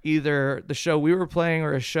either the show we were playing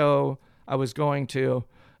or a show I was going to,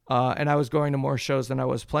 and I was going to more shows than I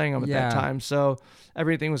was playing them at that time. So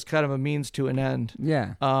everything was kind of a means to an end.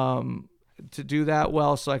 Yeah. To do that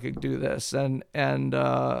well, so I could do this, and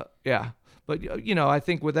yeah. But I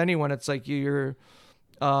think with anyone, it's like you're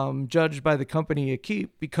judged by the company you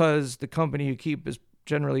keep, because the company you keep is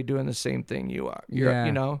generally doing the same thing you are.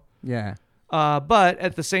 Yeah. But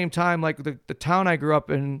at the same time, like the town I grew up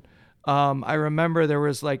in, I remember there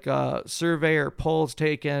was like a survey or polls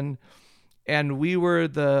taken, and we were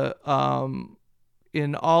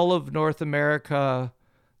in all of North America,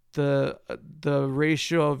 the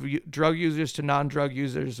ratio of drug users to non-drug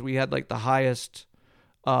users, we had like the highest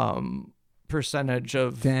percentage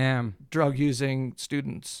of drug using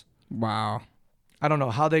students. Wow. I don't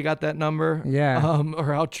know how they got that number,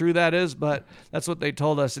 or how true that is, but that's what they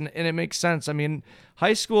told us, and it makes sense. I mean,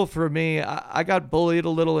 high school for me, I got bullied a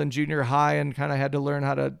little in junior high and kind of had to learn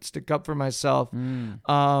how to stick up for myself.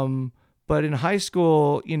 But in high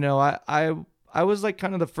school, I was like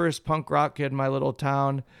kind of the first punk rock kid in my little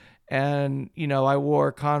town, and I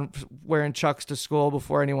wore wearing Chucks to school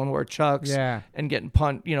before anyone wore Chucks, and getting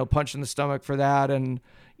punched in the stomach for that, and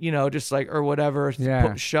just like, or whatever,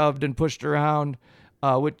 shoved and pushed around,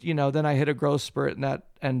 then I hit a growth spurt and that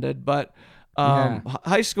ended. But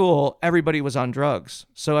high school, everybody was on drugs,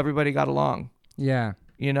 so everybody got along. Yeah.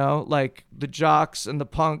 Like the jocks and the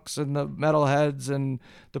punks and the metalheads and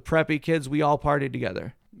the preppy kids, we all partied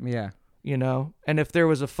together. Yeah. And if there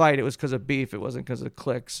was a fight, it was because of beef. It wasn't because of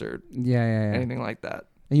cliques or anything like that.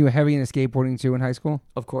 And you were heavy into skateboarding too in high school?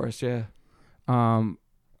 Of course, yeah.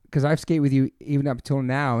 Because I've skated with you even up till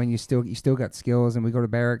now, and you still got skills, and we go to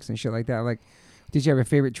barracks and shit like that. Like, did you have a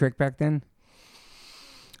favorite trick back then?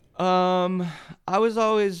 I was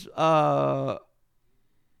always I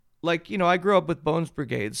grew up with Bones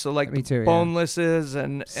Brigade, so like me too, Bonelesses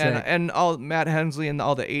and all Matt Hensley and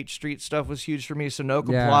all the H Street stuff was huge for me. So no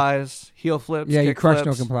complies, heel flips, you crushed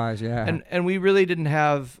no flips. complies, And we really didn't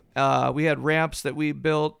have. We had ramps that we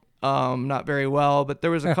built, not very well, but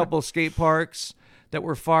there was a couple skate parks that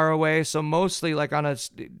were far away. So mostly like on a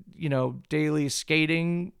daily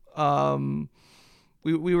skating.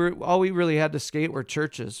 We really had to skate were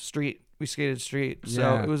churches, street. We skated street,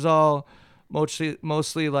 so it was all.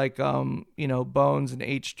 Mostly like Bones and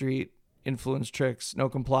H Street influence tricks. No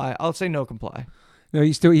comply. I'll say no comply. No,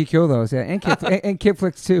 you kill those, and kick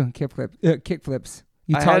flips too. Kick flips.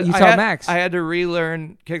 You taught Max. I had to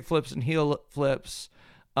relearn kick flips and heel flips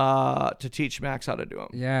to teach Max how to do them.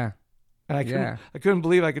 Yeah, and I couldn't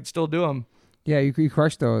believe I could still do them. Yeah, you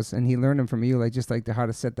crushed those, and he learned them from you, like just like how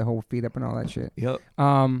to set the whole feet up and all that shit. Yep.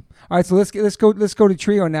 All right, so let's go to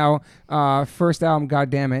Trio now. First album, God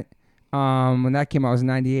Damn It. When that came out, it was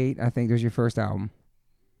 98. I think it was your first album.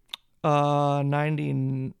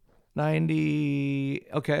 90.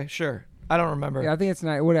 Okay, sure. I don't remember. Yeah, I think it's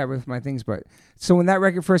not whatever with my things. But so when that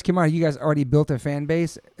record first came out, you guys already built a fan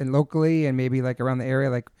base and locally and maybe like around the area.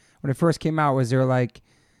 Like when it first came out, was there like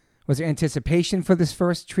Was there anticipation for this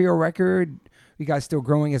first trio record? You guys still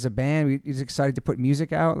growing as a band? You just excited to put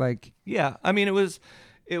music out? Like, Yeah, I mean, it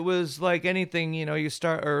was like anything, you know, you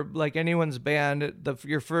start, or like anyone's band,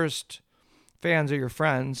 your first fans are your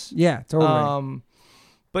friends. yeah, totally.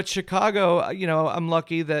 But Chicago, you know, I'm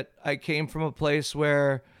lucky that I came from a place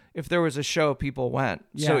where if there was a show, people went.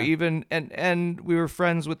 Yeah. So even and we were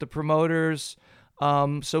friends with the promoters.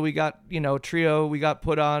 So we got, you know, Trio, we got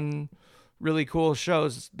put on really cool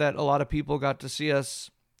shows that a lot of people got to see us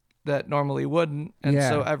that normally wouldn't. And Yeah.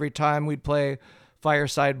 so every time we'd play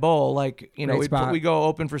Fireside Bowl, like, you know, Great spot. we go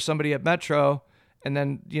open for somebody at Metro, and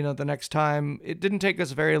then, you know, the next time, it didn't take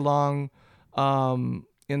us very long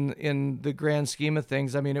in the grand scheme of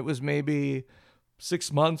things. I mean, it was maybe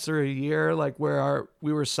 6 months or a year, like where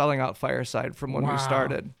we were selling out Fireside from when Wow. we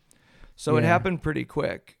started. So it Yeah. happened pretty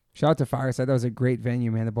quick. Shout out to Fireside. That was a great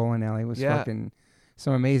venue, man. The bowling alley was Yeah. fucking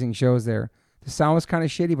some amazing shows there. The sound was kind of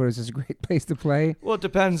shitty, but it was just a great place to play. Well, it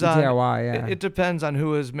depends It's on DIY, yeah. it depends on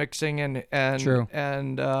who is mixing and True.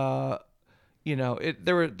 and you know,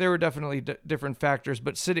 there were definitely different factors,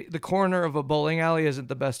 but the corner of a bowling alley isn't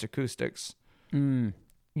the best acoustics. Mm.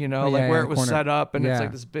 You know, Oh, like yeah, where yeah, it was corner. set up, and it's Yeah.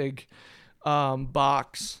 like this big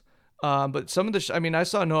box. But some of I mean, I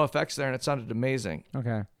saw NoFX there, and it sounded amazing.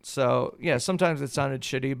 Okay. So yeah, sometimes it sounded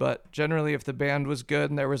shitty, but generally, if the band was good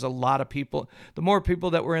and there was a lot of people, the more people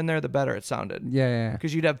that were in there, the better it sounded. Yeah.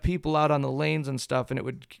 Because you'd have people out on the lanes and stuff, and it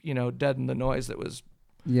would, you know, deaden the noise that was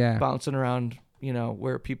Yeah. bouncing around, you know,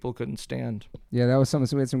 where people couldn't stand. Yeah, that was something.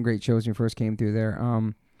 So we had some great shows when we first came through there.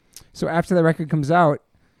 So after the record comes out,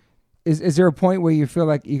 is there a point where you feel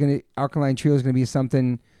like Alkaline Trio is gonna be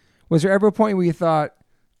something? Was there ever a point where you thought,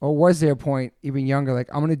 or was there a point even younger, like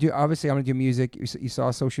I'm gonna do music? You saw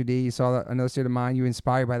Social D, you saw Another State of Mind, you were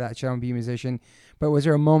inspired by that show and be a musician. But was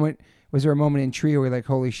there a moment in Trio where you're like,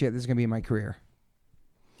 holy shit, this is gonna be my career?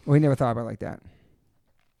 Or you never thought about it like that?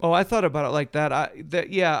 Oh, I thought about it like that.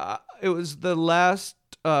 It was the last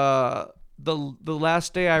the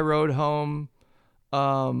last day I rode home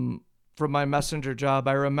from my messenger job.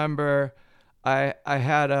 I remember I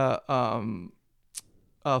had a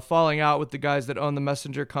falling out with the guys that owned the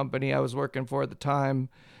messenger company I was working for at the time,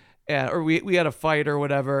 or we had a fight or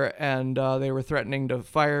whatever, and they were threatening to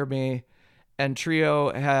fire me. And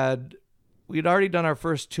Trio we'd already done our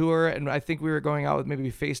first tour, and I think we were going out with maybe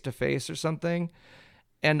Face to Face or something.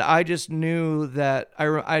 And I just knew that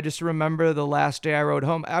I just remember the last day I rode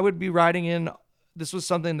home. I would be riding in. This was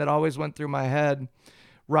something that always went through my head.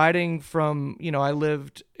 Riding from, you know, I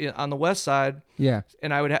lived on the west side. Yeah.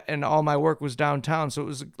 And and all my work was downtown. So it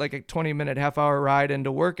was like a 20-minute, half-hour ride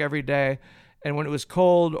into work every day. And when it was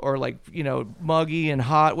cold or like, you know, muggy and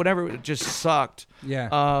hot, whatever, it just sucked.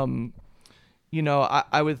 Yeah. You know,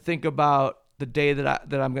 I would think about the day that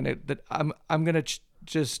I'm gonna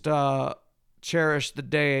just cherish the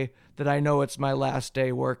day that I know it's my last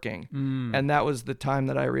day working. And that was the time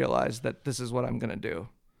that I realized that this is what I'm gonna do.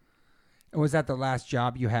 And was that the last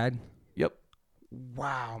job you had? Yep.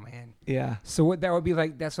 Wow, man. Yeah. So what that would be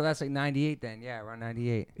like? That's like 98 then. Yeah, around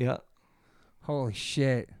 98. Yeah. Holy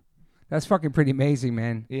shit. That's fucking pretty amazing,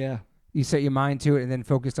 man. Yeah. You set your mind to it and then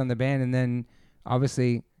focused on the band. And then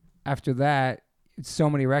obviously after that, it's so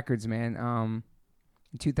many records, man.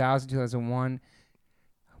 In 2000, 2001.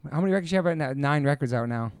 How many records you have right now? 9 records out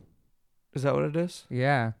now. Is that what it is?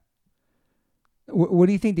 Yeah. What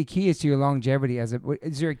do you think the key is to your longevity? Is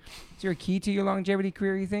there a key to your longevity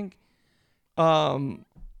career, you think?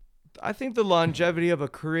 I think the longevity of a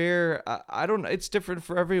career, I don't know. It's different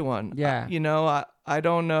for everyone. Yeah. You know, I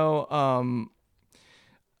don't know.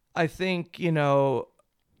 I think, you know,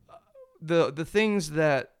 the things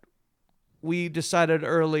that we decided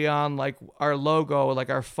early on, like our logo, like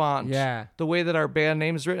our font, Yeah. the way that our band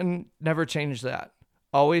name is written, never change that.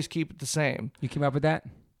 Always keep it the same. You came up with that?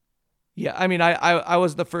 Yeah, I mean, I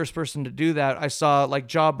was the first person to do that. I saw like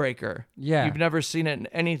Jawbreaker. Yeah. You've never seen it in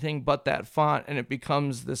anything but that font, and it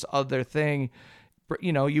becomes this other thing.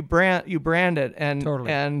 You know, you brand it, and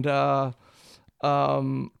Totally. And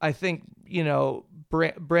I think, you know,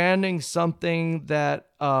 branding something that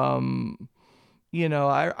you know,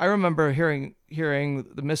 I remember hearing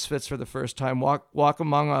the Misfits for the first time, Walk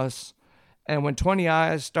Among Us, and when 20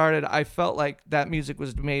 Eyes started, I felt like that music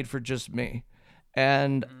was made for just me.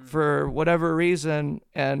 And for whatever reason,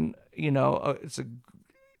 and, you know, it's a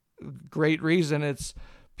great reason, it's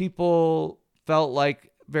people felt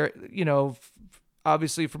like very, you know,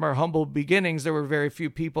 obviously from our humble beginnings, there were very few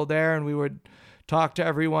people there and we would talk to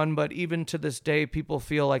everyone. But even to this day, people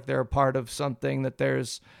feel like they're a part of something, that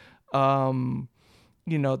there's,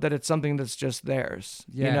 you know, that it's something that's just theirs.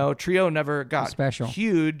 Yeah. You know, Trio never got Special.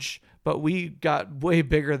 huge, but we got way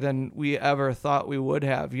bigger than we ever thought we would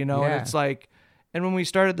have, you know? Yeah. And it's like, and when we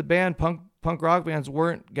started the band, punk rock bands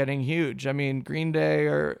weren't getting huge. I mean, Green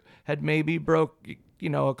Day had maybe broke, you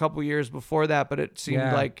know, a couple years before that, but it seemed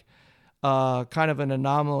Yeah. like kind of an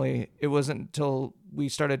anomaly. It wasn't until we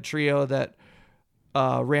started Trio that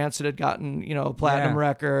Rancid had gotten, you know, a platinum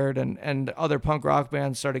record, and other punk rock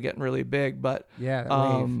bands started getting really big. But Yeah, that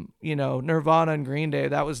wave. you know, Nirvana and Green Day,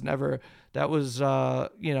 that was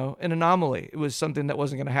you know, an anomaly. It was something that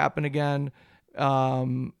wasn't going to happen again.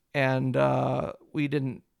 And we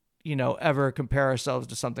didn't, you know, ever compare ourselves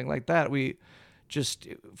to something like that. We just,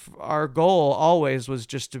 our goal always was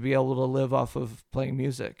just to be able to live off of playing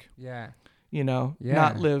music, Yeah. you know,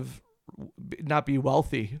 Yeah. not be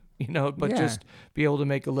wealthy, you know, but Yeah. just be able to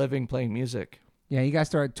make a living playing music. Yeah, you guys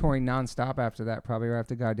started touring nonstop after that, probably right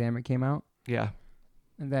after Goddamn It came out. Yeah.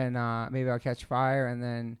 And then Maybe I'll Catch Fire, and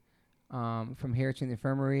then From Here to the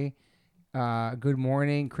Infirmary, Good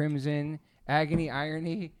Morning, Crimson, Agony,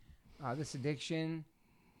 Irony, This Addiction,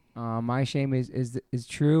 My Shame is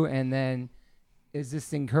True, and then Is This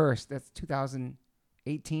Thing Cursed? That's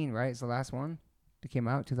 2018, right? It's the last one that came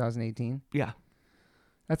out, 2018. Yeah.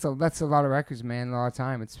 That's a lot of records, man. A lot of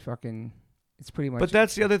time. It's pretty much. But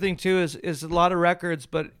that's the other thing too, is a lot of records,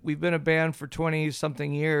 but we've been a band for 20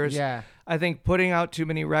 something years. Yeah. I think putting out too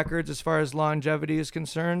many records as far as longevity is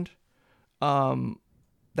concerned,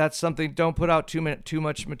 that's something. Don't put out too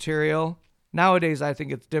much material. Nowadays, I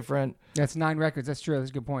think it's different. That's 9 records. That's true.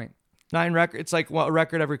 That's a good point. 9 records. It's like a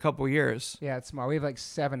record every couple of years. Yeah, it's smart. We have like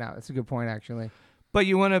 7 out. That's a good point, actually. But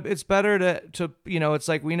you want to. It's better to you know. It's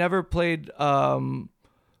like we never played.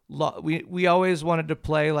 We always wanted to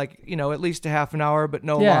play like, you know, at least a half an hour, but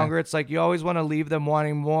no longer. It's like you always want to leave them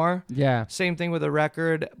wanting more. Yeah. Same thing with a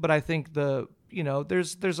record, but I think you know,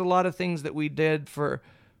 there's a lot of things that we did for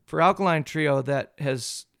Alkaline Trio that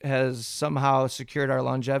has somehow secured our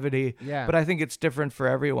longevity. Yeah. But I think it's different for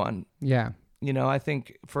everyone. Yeah. You know, I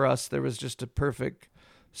think for us there was just a perfect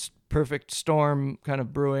storm kind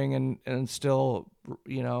of brewing and still,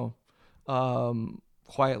 you know,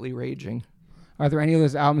 quietly raging. Are there any of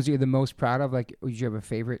those albums you're the most proud of? Like, would you have a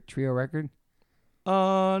favorite Trio record?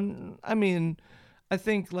 I mean, I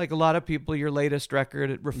think like a lot of people, your latest record,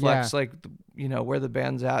 it reflects like, you know, where the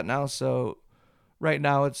band's at now. So right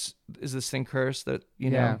now Is This Thing Cursed, that, you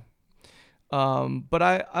know, but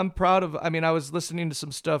I'm proud of, I mean, I was listening to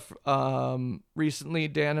some stuff, recently.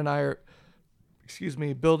 Dan and I are,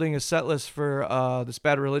 building a set list for, this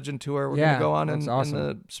Bad Religion tour. We're going to go on in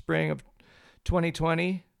the spring of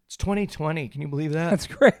 2020. It's 2020. Can you believe that? That's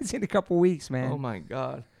crazy. In a couple weeks, man. Oh my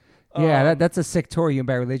God. Yeah, that's a sick tour. You and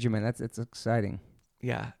Bad Religion, man. It's exciting.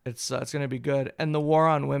 Yeah, it's going to be good. And the War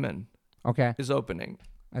on Women is opening.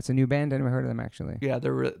 That's a new band. I never heard of them, actually. Yeah,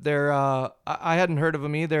 they're I hadn't heard of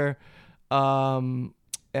them either. And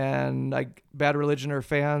like Bad Religion are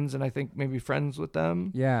fans, and I think maybe friends with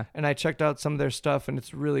them. Yeah. And I checked out some of their stuff, and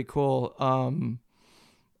it's really cool.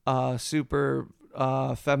 Super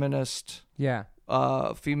feminist. Yeah.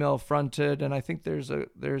 Female fronted, and I think there's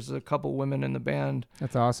a couple women in the band.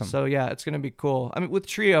 That's awesome. So yeah, it's gonna be cool. I mean, with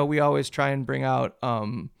Trio, we always try and bring out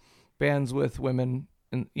bands with women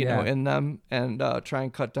in them, and try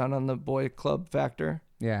and cut down on the boy club factor.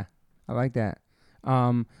 Yeah, I like that.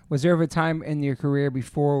 Was there ever a time in your career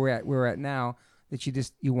before we're at now that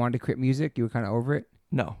you wanted to quit music? You were kind of over it?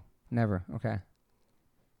 No, never. Okay,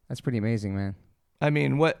 that's pretty amazing, man. I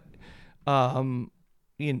mean, what?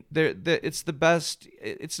 You know, it's the best.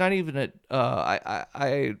 It's not even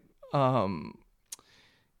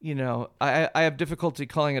you know, I have difficulty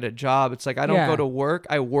calling it a job. It's like I don't go to work.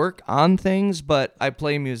 I work on things, but I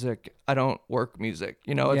play music. I don't work music.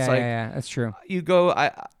 You know, it's that's true. You go,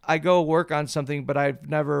 I go work on something, but I've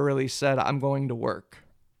never really said I'm going to work.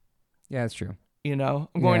 Yeah, that's true. You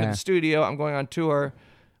know, I'm going to the studio. I'm going on tour.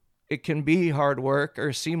 It can be hard work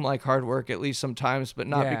or seem like hard work at least sometimes, but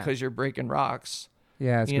not because you're breaking rocks.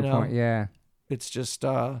 Yeah, that's a good point. Yeah. It's just,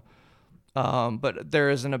 but there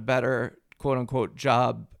isn't a better quote unquote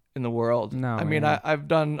job in the world. No, I mean, I've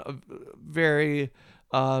done a very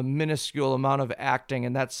minuscule amount of acting,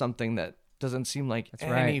 and that's something that doesn't seem like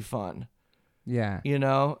any fun. Yeah. You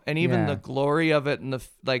know, and even the glory of it and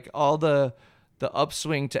all the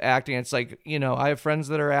upswing to acting. It's like, you know, I have friends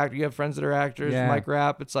that are actors. You have friends that are actors. Yeah. Mike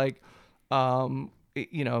Rapp. It's like,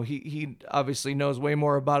 you know, he obviously knows way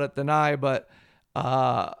more about it than I, but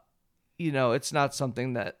you know, it's not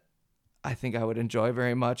something that I think I would enjoy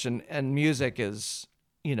very much. And music is,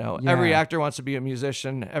 you know, every actor wants to be a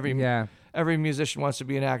musician. Every musician wants to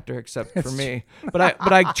be an actor, except for me. But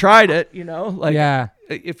I tried it, you know, like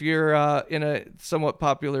if you're in a somewhat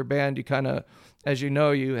popular band, you kind of as you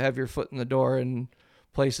know, you have your foot in the door in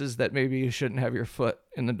places that maybe you shouldn't have your foot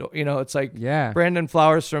in the door. You know, it's like Brandon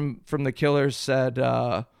Flowers from the Killers said,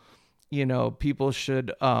 you know, people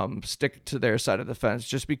should stick to their side of the fence.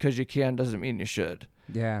 Just because you can doesn't mean you should.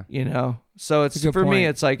 Yeah. You know, so it's for point. me,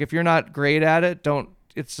 it's like, if you're not great at it,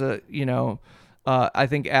 you know, I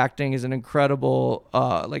think acting is an incredible,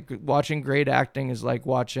 like watching great acting is like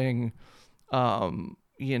watching,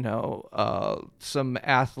 you know, some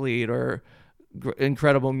athlete or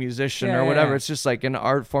incredible musician or whatever. It's just like an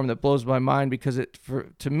art form that blows my mind because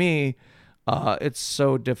to me, it's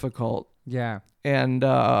so difficult. Yeah. And,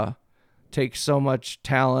 takes so much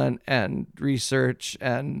talent and research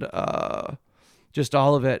and, just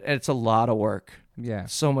all of it. And it's a lot of work. Yeah.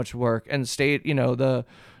 So much work. And you know, the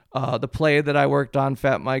play that I worked on,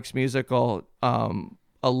 Fat Mike's musical,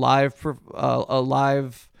 a live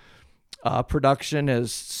production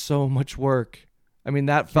is so much work. I mean,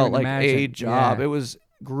 that felt like a job. Yeah. It was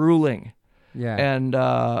grueling. Yeah. And,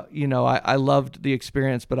 you know, I loved the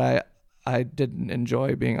experience, but I didn't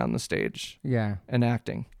enjoy being on the stage. Yeah. And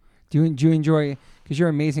acting. Do you enjoy, because you're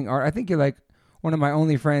amazing art. I think you're like one of my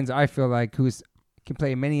only friends, I feel like, can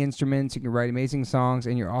play many instruments, you can write amazing songs,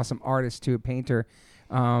 and you're an awesome artist too, a painter.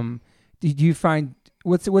 Do you find,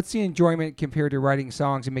 what's the enjoyment compared to writing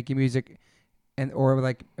songs and making music or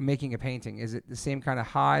like making a painting? Is it the same kind of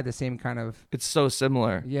high, the same kind of? It's so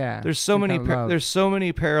similar. Yeah. There's so many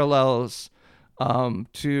parallels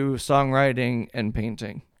to songwriting and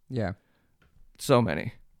painting. Yeah. So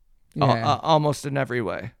many. Yeah. Almost in every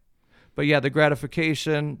way. But yeah, the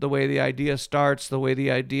gratification, the way the idea starts, the way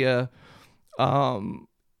the idea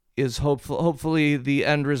is hopefully the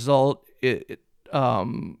end result. You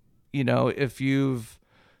know, if you've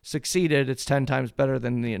succeeded, it's 10 times better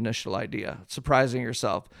than the initial idea. Surprising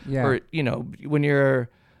yourself. Yeah. Or, you know, when you're,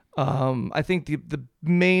 I think the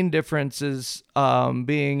main difference is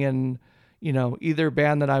being in, you know, either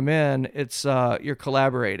band that I'm in, it's you're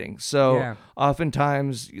collaborating. So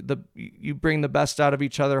oftentimes you bring the best out of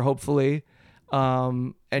each other, hopefully,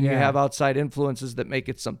 and you have outside influences that make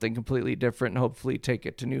it something completely different and hopefully take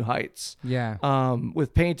it to new heights. Yeah.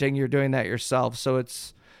 With painting, you're doing that yourself, so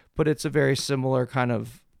it's a very similar kind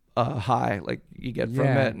of high, like you get from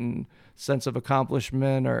it, and sense of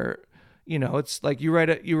accomplishment, or you know, it's like you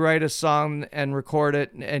write a song and record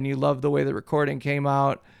it, and you love the way the recording came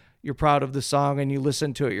out. You're proud of the song and you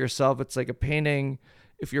listen to it yourself. It's like a painting.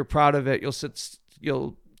 If you're proud of it,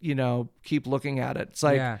 you'll you know, keep looking at it. It's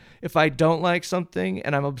like, if I don't like something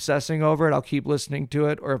and I'm obsessing over it, I'll keep listening to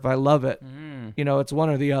it. Or if I love it, you know, it's one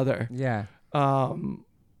or the other. Yeah.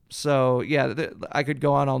 So yeah, I could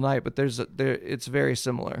go on all night, but it's very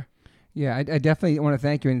similar. Yeah, I definitely want to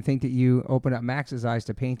thank you and think that you opened up Max's eyes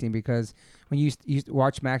to painting, because when you used to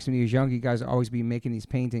watch Max when he was young, you guys would always be making these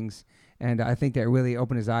paintings, and I think that really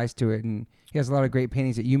opened his eyes to it. And he has a lot of great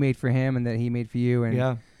paintings that you made for him and that he made for you.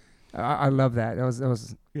 And I love that. That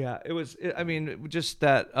was. Yeah, it was. I mean, just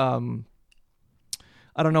that.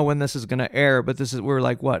 I don't know when this is going to air, but we're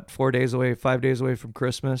like what, 5 days away from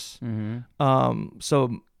Christmas. Mm-hmm.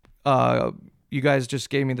 So. You guys just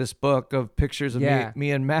gave me this book of pictures of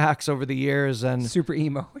me and Max over the years, and super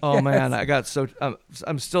emo. Oh man, I got so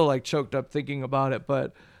I'm still like choked up thinking about it.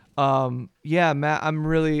 But Matt, I'm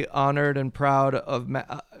really honored and proud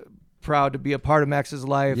to be a part of Max's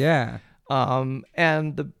life. Yeah. And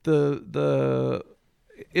the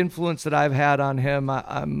influence that I've had on him,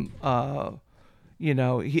 I'm you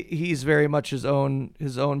know, he's very much his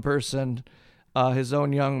own person. His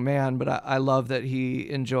own young man, but I love that he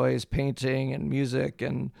enjoys painting and music,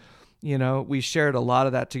 and you know, we shared a lot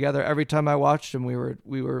of that together. Every time I watched him, we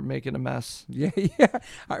were making a mess. Yeah.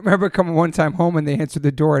 I remember coming one time home and they answered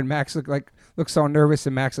the door, and Max looked so nervous,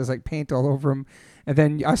 and Max was like paint all over him. And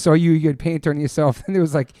then I saw you had paint on yourself, and there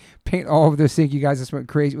was like paint all over the sink. You guys just went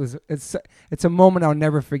crazy. It's a moment I'll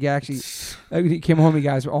never forget. Actually, he came home, you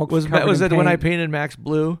guys were all was it paint. When I painted Max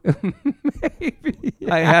blue? Maybe.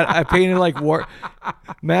 Yeah. I painted like war.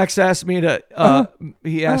 Max asked me to.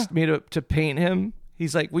 He asked me to paint him.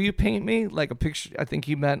 He's like, "Will you paint me like a picture?" I think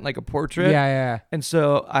he meant like a portrait. Yeah. And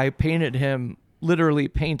so I painted him. Literally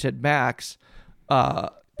painted Max.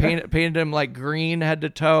 Painted him like green head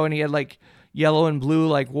to toe, and he had like yellow and blue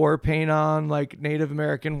like war paint on, like Native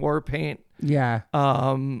American war paint. Yeah.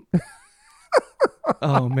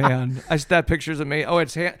 Oh man, that picture's amazing. Oh,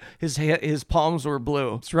 his palms were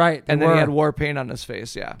blue. That's right. And then he had war paint on his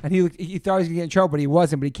face. Yeah. And he thought he was gonna get in trouble, but he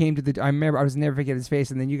wasn't. But he came to I remember I was never forget his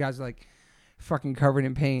face, and then you guys were like fucking covered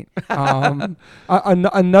in paint.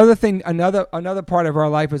 Another thing, another part of our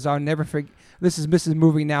life is I'll never forget. This is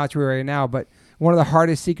moving now to where we are now, but one of the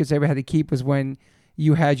hardest secrets I ever had to keep was when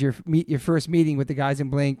you had your first meeting with the guys in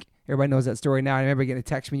Blink. Everybody knows that story now. I remember getting a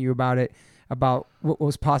text from you about it, about what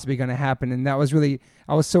was possibly going to happen, and that was really,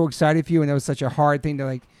 I was so excited for you, and that was such a hard thing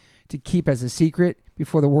to keep as a secret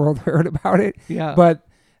before the world heard about it. Yeah. But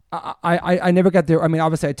I never got there. I mean,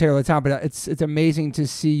 obviously I tell you all the time, but it's amazing to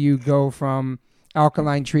see you go from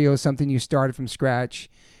Alkaline Trio, something you started from scratch,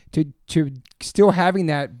 to still having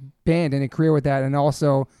that band and a career with that, and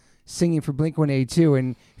also singing for Blink-182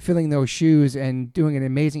 and filling those shoes and doing an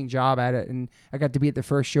amazing job at it. And I got to be at the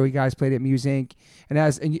first show you guys played at Muse Inc.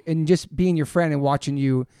 And just being your friend and watching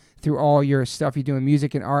you through all your stuff you do in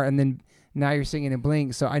music and art, and then now you're singing in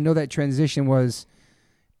Blink. So I know that transition was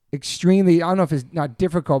extremely, I don't know if it's not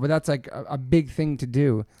difficult, but that's like a big thing to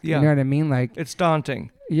do. Yeah. You know what I mean? Like, it's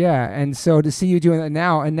daunting. Yeah. And so to see you doing that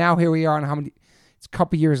now, and now here we are, and it's a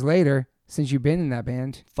couple years later since you've been in that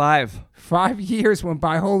band. 5 years went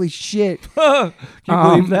by. Holy shit. Can you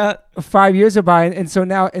believe that? 5 years went by. And so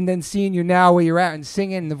now, and then seeing you now where you're at and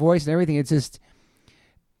singing and the voice and everything, it's just,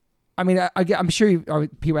 I mean, I'm sure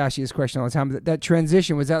people ask you this question all the time, but that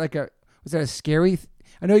transition, was that a scary,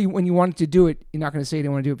 I know when you wanted to do it, you're not going to say you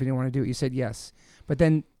didn't want to do it if you didn't want to do it. You said yes. But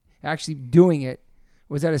then actually doing it,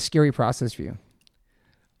 was that a scary process for you?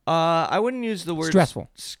 I wouldn't use the word stressful.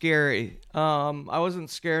 Scary. I wasn't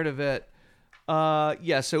scared of it.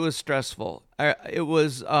 Yes, it was stressful. It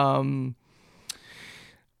was, when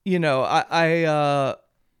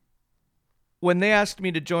they asked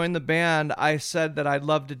me to join the band, I said that I'd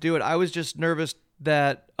love to do it. I was just nervous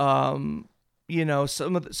that, some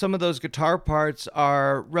of those guitar parts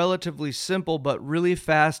are relatively simple, but really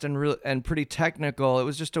fast and pretty technical. It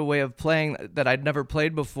was just a way of playing that I'd never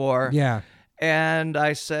played before. Yeah. And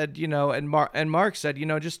I said, and Mark said,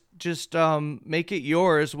 just make it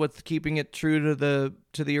yours with keeping it true to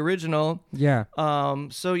the original. Yeah.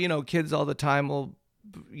 So, kids all the time will,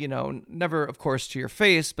 never, of course, to your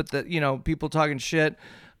face, but people talking shit,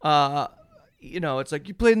 it's like,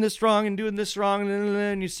 you're playing this wrong and doing this wrong,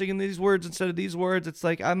 and you're singing these words instead of these words. It's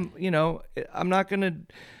like, I didn't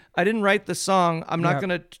write the song. I'm not going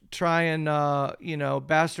to try and,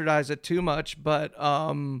 bastardize it too much, but,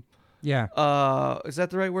 yeah. Is that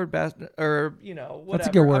the right word? Whatever. That's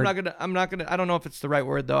a good word. I'm not gonna, I don't know if it's the right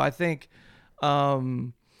word though. I think, I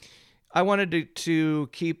wanted to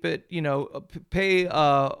keep it, pay,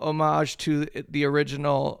 homage to the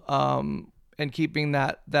original, and keeping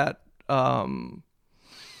that,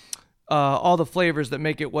 all the flavors that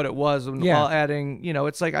make it what it was, while adding,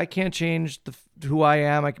 it's like, I can't change who I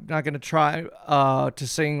am. I'm not going to try, to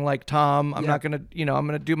sing like Tom. I'm not going to, I'm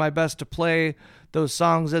going to do my best to play those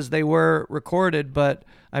songs as they were recorded. But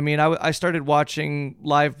I mean, I started watching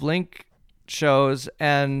live Blink shows,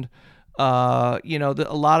 and a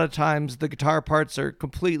lot of times the guitar parts are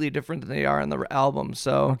completely different than they are on the album.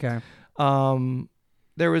 So okay.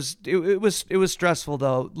 It was stressful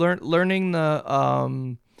though.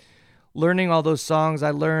 Learning all those songs.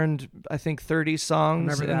 I learned, I think, 30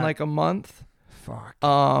 songs in like a month. Fuck.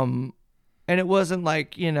 And it wasn't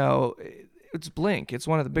like, it's Blink. It's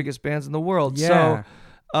one of the biggest bands in the world. Yeah.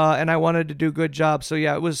 So, and I wanted to do a good job. So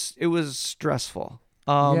yeah, it was stressful.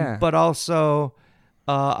 But also,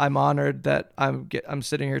 I'm honored that I'm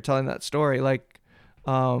sitting here telling that story. Like,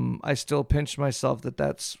 I still pinch myself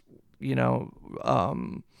that's,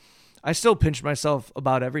 I still pinch myself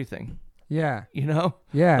about everything. Yeah.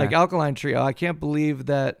 Yeah. Like Alkaline Trio. I can't believe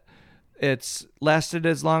that it's lasted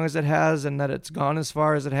as long as it has, and that it's gone as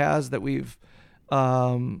far as it has, that we've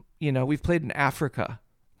played in Africa.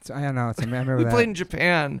 I don't know. I remember we that. played in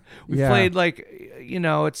Japan. We played like,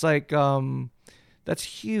 it's like, that's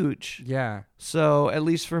huge. Yeah. So at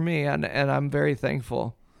least for me, and I'm very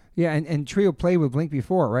thankful. Yeah. And Trio played with Blink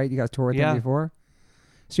before, right? You guys toured with them before?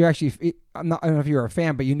 So you actually, I don't know if you were a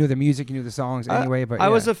fan, but you knew the music, you knew the songs anyway. But I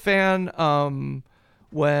was a fan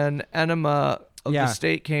when Enema of the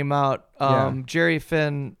State came out. Jerry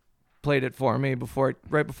Finn played it for me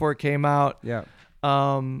right before it came out. Yeah.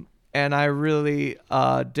 And I really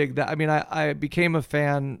dig that. I mean, I became a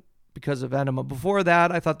fan because of Enema. Before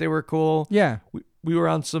that, I thought they were cool. Yeah. We were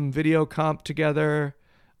on some video comp together.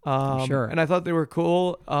 Sure. And I thought they were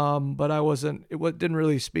cool. But it didn't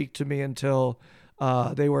really speak to me until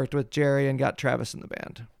they worked with Jerry and got Travis in the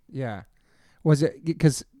band. Yeah. Was it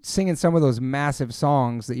because singing some of those massive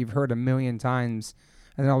songs that you've heard a million times,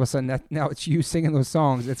 and then all of a sudden now it's you singing those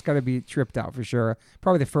songs, it's got to be tripped out for sure.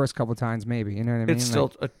 Probably the first couple times, maybe. You know what I mean? It's still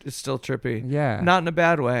trippy. Yeah. Not in a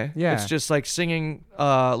bad way. Yeah. It's just like singing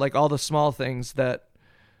like all the small things that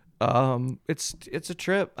it's a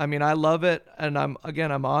trip. I mean, I love it, and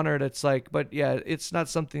I'm honored. It's like, but yeah, it's not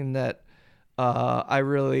something that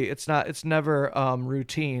it's never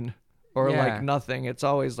routine. or Yeah. like nothing. It's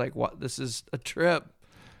always like, what, this is a trip.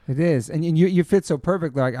 It is, and you fit so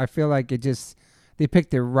perfectly. Like I feel like it just they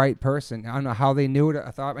picked the right person. I don't know how they knew it.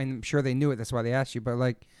 I'm sure they knew it. That's why they asked you. But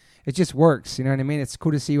like, it just works. You know what I mean? It's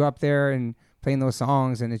cool to see you up there and playing those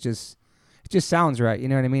songs, and it just sounds right. You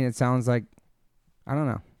know what I mean? It sounds like, I don't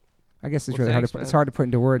know. I guess it's Well, really thanks, hard to. It's man. hard to put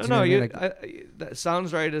into words. No, you know no, what I mean? Like, that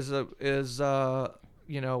sounds right. Is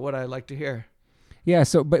what I like to hear. yeah.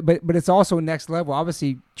 So, but it's also next level.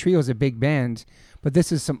 Obviously, Trio's a big band, but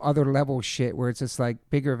this is some other level shit where it's just like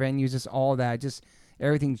bigger venues, just all that, just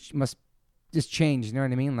everything must just change. You know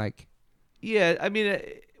what I mean? Like Yeah, I mean,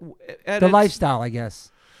 the lifestyle, I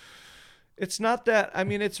guess. It's not that. I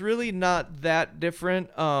mean, it's really not that different.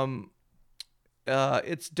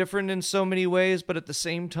 It's different in so many ways, but at the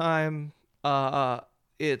same time,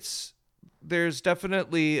 there's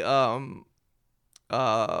definitely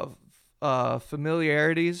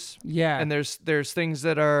familiarities. Yeah. And there's things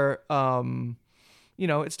that are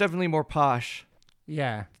it's definitely more posh.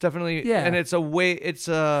 Yeah. It's definitely, Yeah. and it's a way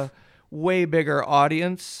bigger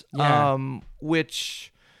audience. Yeah.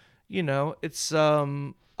 Which, it's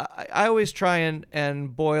I always try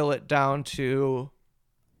and boil it down to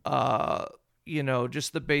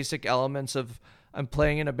just the basic elements of I'm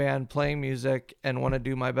playing in a band, playing music, and want to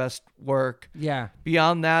do my best work. Yeah.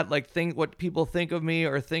 Beyond that, like what people think of me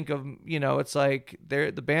or think of, it's like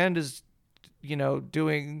the band is,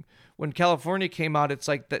 doing. When California came out, it's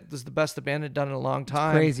like that was the best the band had done in a long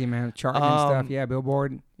time. Crazy, man. Charting and stuff. Yeah,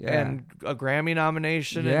 Billboard. Yeah. And a Grammy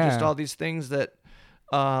nomination Yeah. and just all these things that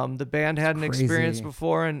the band hadn't crazy. experienced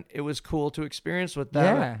before, and it was cool to experience with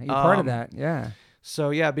them. Yeah, you're part of that. Yeah. So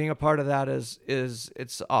yeah, being a part of that is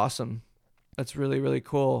it's awesome. That's really, really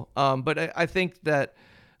cool. But I think that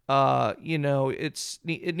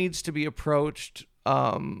it needs to be approached.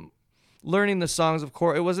 Learning the songs, of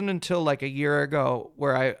course, it wasn't until like a year ago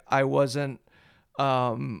where I wasn't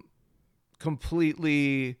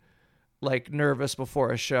completely like nervous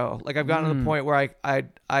before a show. Like I've gotten to the point where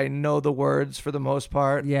I know the words for the most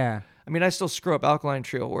part. Yeah. I mean, I still screw up Alkaline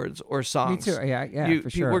Trio words or songs. Me too. Yeah, for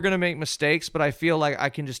sure. We're gonna make mistakes, but I feel like I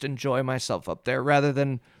can just enjoy myself up there rather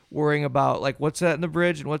than worrying about like what's that in the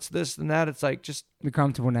bridge and what's this and that. It's like just Be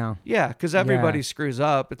comfortable now. yeah, because everybody Yeah. screws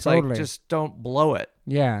up. It's Totally. like just don't blow it.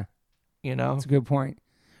 Yeah. That's That's a good point.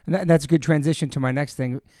 And that's a good transition to my next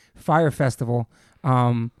thing, Fire Festival.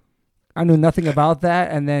 I knew nothing about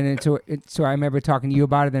that, and then so I remember talking to you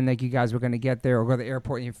about it. Then like you guys were going to get there or go to the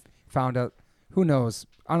airport, and you found out. Who knows?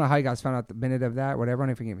 I don't know how you guys found out the minute of that. Whatever. I don't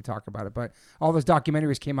know if we can even talk about it, but all those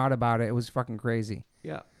documentaries came out about it. It was fucking crazy.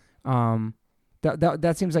 Yeah.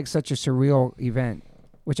 That seems like such a surreal event,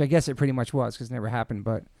 which I guess it pretty much was because it never happened.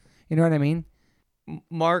 But you know what I mean?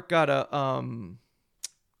 Mark got a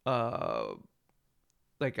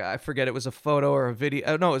like I forget, it was a photo or a video.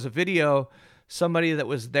 Oh, no, it was a video somebody that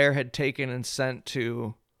was there had taken and sent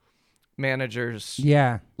to managers.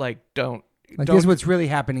 Yeah. Like don't Like this is what's really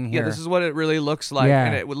happening here. Yeah, this is what it really looks like. Yeah.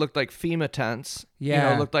 And it would look like FEMA tents.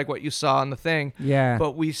 Yeah. It looked like what you saw on the thing. Yeah.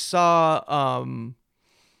 But we saw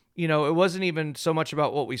it wasn't even so much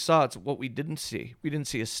about what we saw, it's what we didn't see. We didn't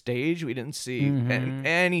see a stage, we didn't see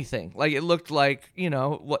anything. Like it looked like,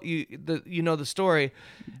 the story.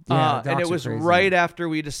 Yeah, the and it docs are was crazy. right after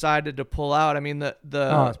we decided to pull out. I mean it's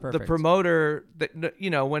the perfect. promoter that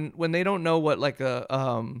when they don't know what like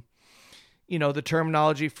a the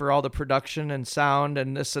terminology for all the production and sound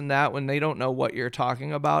and this and that, when they don't know what you're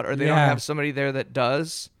talking about or they don't Yeah. have somebody there that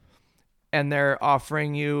does, and they're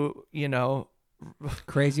offering you,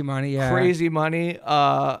 Crazy money. Yeah. crazy money,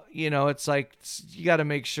 it's like you got to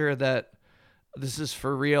make sure that this is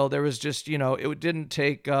for real. There was just, it didn't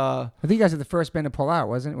take, I think you guys are the first band to pull out,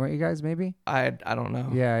 weren't you guys? Maybe. I don't know.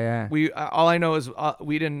 Yeah. All I know is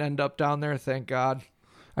we didn't end up down there. Thank God.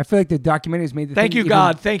 I feel like the documentaries made the Thank thing you, even-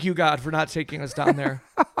 God. Thank you, God, for not taking us down there.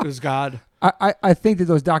 It was God. I think that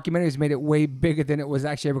those documentaries made it way bigger than it was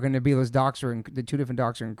actually ever going to be. Those docs are the two different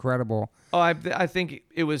docs are incredible. Oh, I think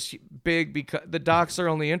it was big because the docs are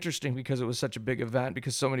only interesting because it was such a big event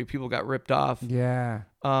because so many people got ripped off. Yeah.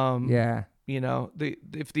 Yeah.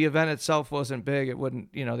 If the event itself wasn't big, it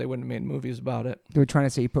wouldn't, they wouldn't have made movies about it. They were trying to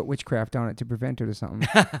say you put witchcraft on it to prevent it or something.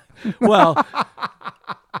 Well,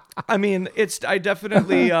 I mean, I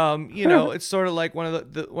definitely, it's sort of like one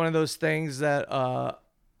of those things that,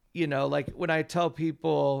 like when I tell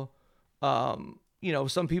people,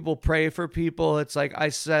 some people pray for people. It's like I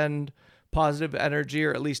send positive energy,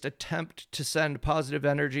 or at least attempt to send positive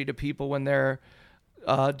energy to people when they're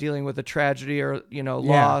dealing with a tragedy or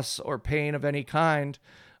loss or pain of any kind.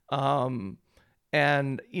 And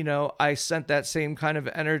I sent that same kind of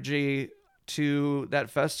energy to that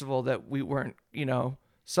festival that we weren't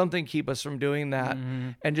something keep us from doing that.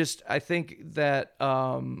 And just, I think that,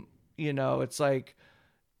 it's like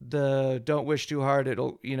don't wish too hard.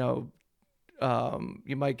 It'll, you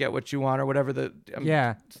might get what you want or whatever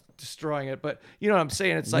destroying it. But you know what I'm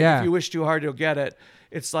saying? It's like, if you wish too hard, you'll get it.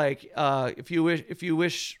 It's like, if you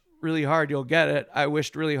wish really hard, you'll get it. I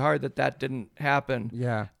wished really hard that didn't happen.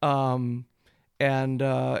 Yeah. And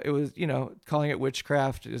it was, calling it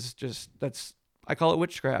witchcraft is just, I call it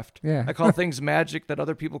witchcraft. Yeah. I call things magic that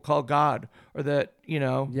other people call God, or that,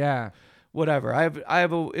 whatever.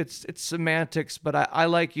 It's semantics, but I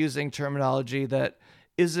like using terminology that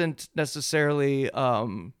isn't necessarily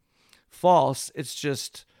false. It's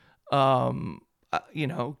just,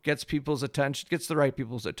 gets people's attention, gets the right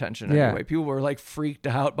people's attention anyway. People were like freaked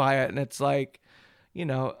out by it, and it's like,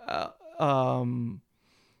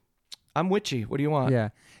 I'm witchy. What do you want? Yeah.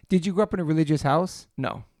 Did you grow up in a religious house?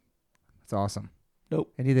 No. That's awesome.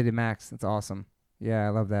 Nope. And neither did Max. That's awesome. Yeah, I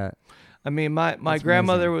love that. I mean, my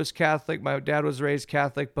grandmother was Catholic. My dad was raised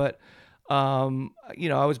Catholic, but I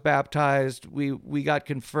was baptized. We got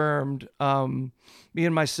confirmed. Me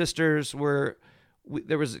and my sisters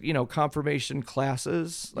there was confirmation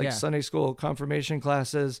classes, like Sunday school confirmation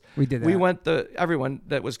classes. We did that. We went everyone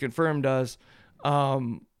that was confirmed does.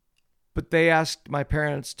 But they asked my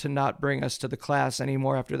parents to not bring us to the class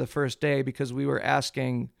anymore after the first day because we were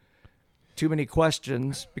asking too many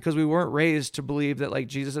questions, because we weren't raised to believe that like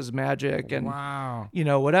Jesus is magic and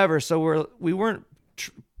whatever. So we weren't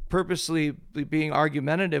purposely being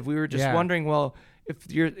argumentative. We were just wondering, well,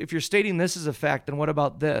 if you're stating this as a fact, then what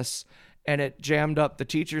about this? And it jammed up the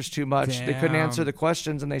teachers too much. They couldn't answer the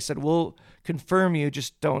questions, and they said, we'll confirm you,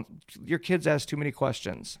 just don't, your kids ask too many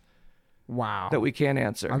questions. Wow. That we can't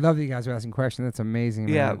answer. I love that you guys are asking questions. That's amazing,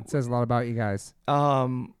 man. Yeah. It says a lot about you guys.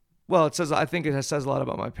 Well, I think it says a lot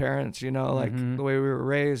about my parents, like the way we were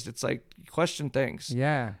raised. It's like, question things.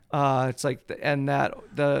 Yeah. It's like,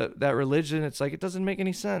 that religion, it's like, it doesn't make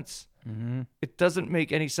any sense. Mm-hmm. It doesn't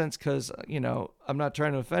make any sense because, I'm not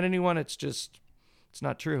trying to offend anyone. It's just, it's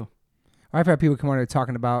not true. I've had people come on here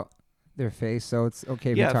talking about their faith, so it's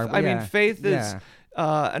okay if you talk about I mean, faith is,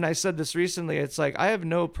 and I said this recently, it's like, I have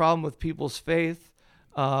no problem with people's faith.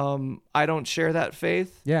 I don't share that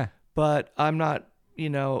faith. Yeah. But I'm not,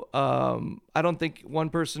 I don't think one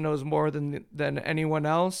person knows more than anyone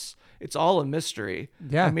else. It's all a mystery.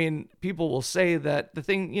 Yeah. I mean, people will say that the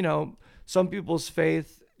thing, some people's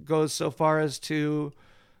faith goes so far as to,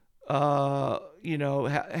 have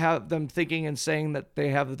them thinking and saying that they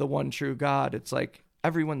have the one true God. It's like,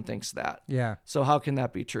 everyone thinks that. Yeah. So how can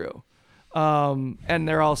that be true? And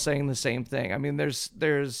they're all saying the same thing. I mean,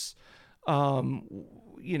 there's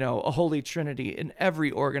a holy trinity in every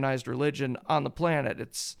organized religion on the planet.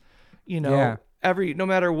 It's, no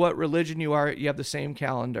matter what religion you are, you have the same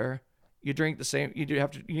calendar. You drink the same, you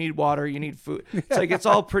need water, you need food. It's like, it's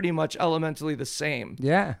all pretty much elementally the same.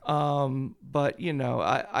 Yeah. But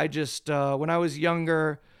I just, when I was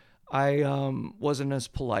younger, I, wasn't as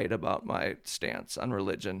polite about my stance on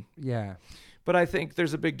religion. Yeah. But I think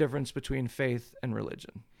there's a big difference between faith and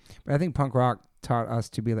religion. But I think punk rock taught us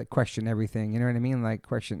to be like, question everything. You know what I mean? Like,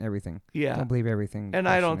 question everything. Yeah. Don't believe everything. And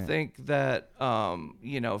I don't think that,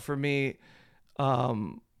 for me,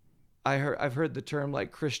 I've heard the term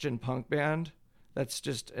like Christian punk band. That's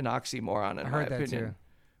just an oxymoron in my opinion. Too.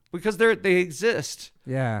 Because they exist.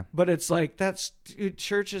 Yeah. But it's like,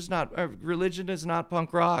 religion is not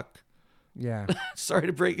punk rock. Yeah. Sorry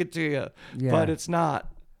to break it to you. Yeah. But it's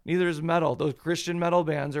not. Neither is metal. Those Christian metal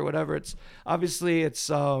bands or whatever. It's obviously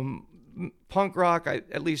punk rock,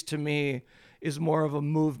 at least to me, is more of a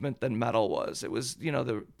movement than metal was. It was,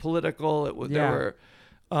 the political, there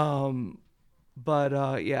were,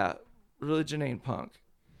 religion ain't punk.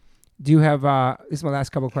 Do you have, this is my last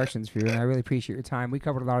couple of questions for you, and I really appreciate your time. We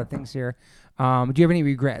covered a lot of things here. Do you have any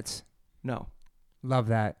regrets? No. Love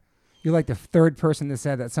that. You're like the third person that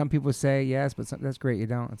said that. Some people say yes, but that's great. You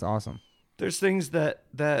don't. That's awesome. There's things that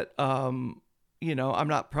I'm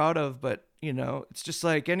not proud of, but, it's just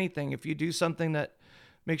like anything. If you do something that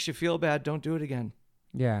makes you feel bad, don't do it again.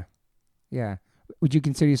 Yeah. Yeah. Would you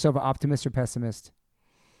consider yourself an optimist or pessimist?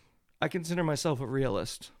 I consider myself a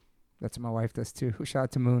realist. That's what my wife does too. Shout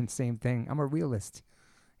out to Moon. Same thing. I'm a realist.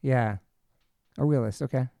 Yeah. A realist.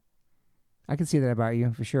 Okay. I can see that about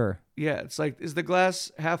you for sure. Yeah. It's like, is the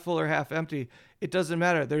glass half full or half empty? It doesn't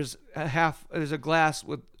matter. There's a glass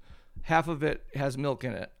with half of it has milk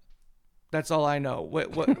in it. That's all I know.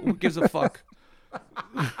 What gives a fuck?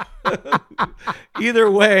 Either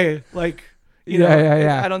way, like,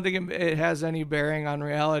 I don't think it has any bearing on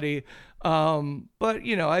reality. But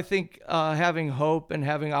I think having hope and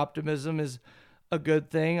having optimism is a good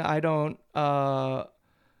thing. I don't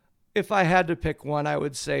If I had to pick one, I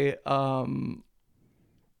would say,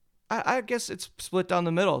 I guess it's split down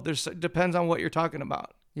the middle. Depends on what you're talking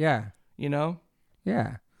about, Yeah. you know?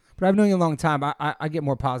 Yeah. But I've known you a long time. I get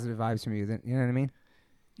more positive vibes from you than, you know what I mean?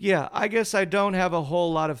 Yeah, I guess I don't have a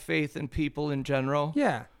whole lot of faith in people in general.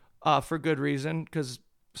 Yeah. For good reason, because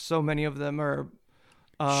so many of them are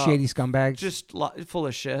Shady scumbags. just full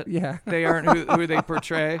of shit. Yeah. They aren't who they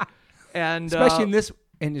portray, and Especially in this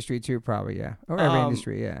industry too, probably, yeah. Or every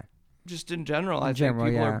industry, yeah. just in general, I general,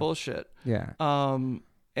 think people yeah. are bullshit. Yeah.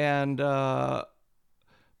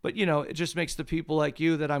 But you know, it just makes the people like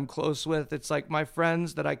you that I'm close with. It's like my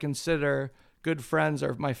friends that I consider good friends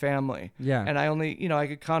are my family. Yeah. And I only, you know, I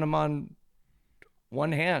could count them on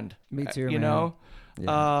one hand. Me too, You man. know,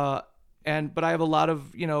 Yeah. but I have a lot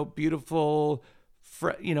of, you know, beautiful,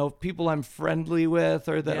 people I'm friendly with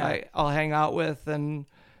or that Yeah. I'll hang out with, and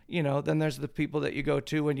you know, then there's the people that you go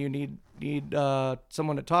to when you need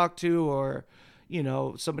someone to talk to, or you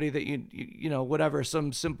know, somebody that you know, whatever,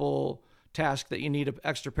 some simple task that you need an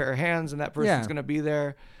extra pair of hands, and that person's Yeah. going to be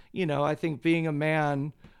there. You know, I think being a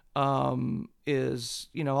man is,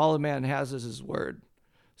 you know, all a man has is his word.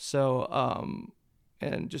 So,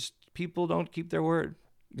 and just people don't keep their word.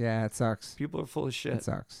 Yeah, it sucks. People are full of shit. It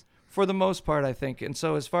sucks. For the most part, I think. And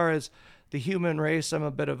so as far as the human race, I'm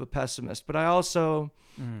a bit of a pessimist, but I also,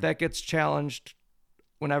 that gets challenged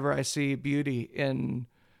whenever I see beauty in,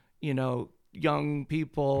 you know, young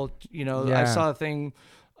people. You know, I Yeah. saw a thing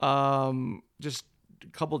just a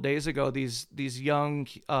couple days ago, these young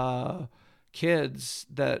kids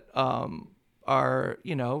that are,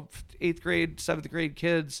 you know, 8th grade, 7th grade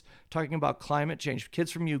kids talking about climate change,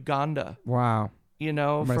 kids from Uganda. Wow. You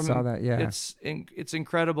know, I saw that, yeah. It's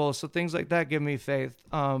incredible. So things like that give me faith.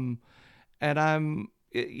 And I'm,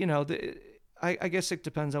 you know, I guess it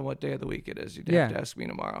depends on what day of the week it is. You'd have Yeah. to ask me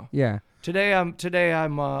tomorrow. Yeah. Today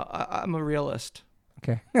I'm a realist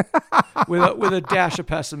Okay. with a dash of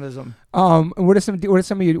pessimism. What is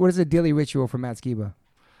what is a daily ritual for Matt Skiba?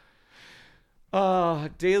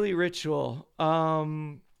 Daily ritual.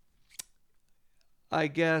 I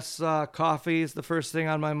guess coffee is the first thing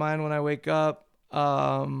on my mind when I wake up.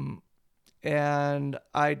 And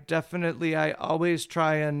I always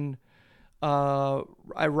try and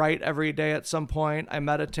I write every day at some point. I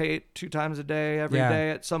meditate 2 times a day every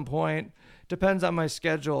day at some point. Depends on my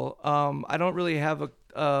schedule. I don't really have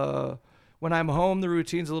when I'm home, the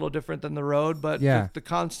routine's a little different than the road, but the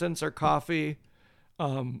constants are coffee,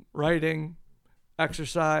 writing,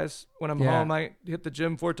 exercise. When I'm home, I hit the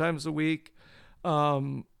gym 4 times a week.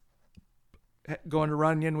 Going to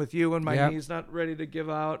Runyon with you when my knee's not ready to give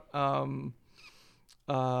out.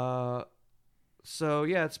 So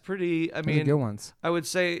yeah, it's pretty, I mean, good ones. I would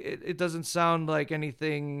say it doesn't sound like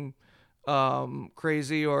anything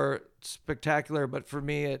crazy or spectacular, but for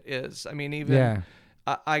me it is. I mean, even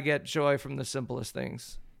I get joy from the simplest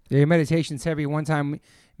things. Yeah, your meditation's heavy. One time,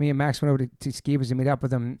 me and Max went over to Skiba's to meet up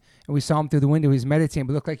with him, and we saw him through the window. He was meditating,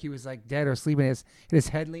 but looked like he was like dead or sleeping. His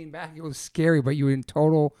head leaned back. It was scary, but you were in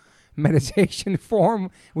total meditation form.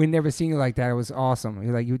 We never seen you like that. It was awesome.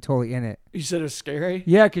 You're like, you were totally in it. You said it was scary?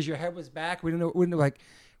 Yeah, because your head was back. We didn't know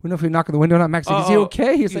if you knock on the window or not. Max, like, is he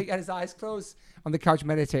okay? He's like, had his eyes closed on the couch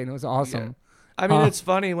meditating. It was awesome. Yeah. I mean, it's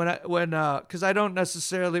funny because I don't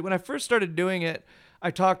necessarily, when I first started doing it, I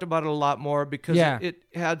talked about it a lot more because it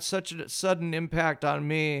had such a sudden impact on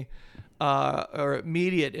me, or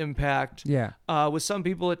immediate impact. Yeah. With some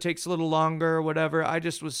people, it takes a little longer or whatever. I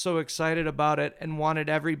just was so excited about it and wanted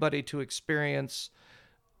everybody to experience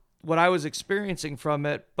what I was experiencing from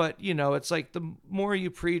it. But, you know, it's like the more you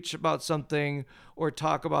preach about something or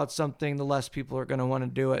talk about something, the less people are going to want to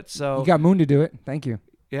do it. So you got Moon to do it. Thank you.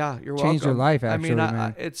 Yeah, you're welcome. Changed your life, actually, I mean,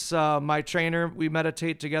 man. it's my trainer. We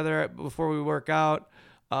meditate together before we work out.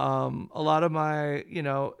 A lot of my, you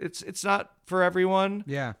know, it's not for everyone.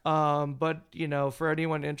 Yeah. But you know, for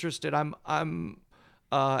anyone interested, I'm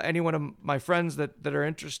any one of my friends that are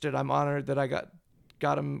interested, I'm honored that I got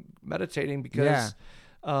them meditating because,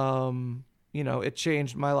 you know, it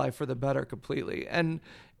changed my life for the better completely and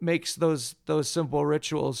makes those simple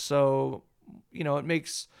rituals. So, you know, it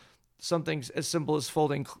makes something as simple as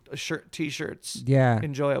folding t-shirts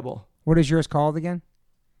enjoyable. What is yours called again?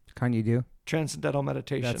 Can you do? Transcendental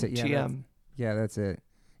Meditation. That's it. Yeah, TM. That's it.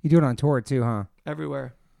 You do it on tour too, huh?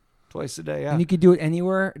 Everywhere. Twice a day, yeah. And you could do it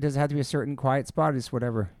anywhere? Does it have to be a certain quiet spot or just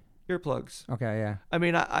whatever? Earplugs. Okay, yeah. I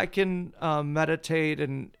mean, I can meditate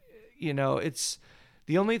and, you know, it's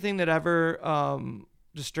the only thing that ever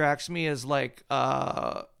distracts me is like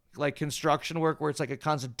construction work where it's like a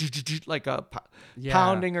constant like a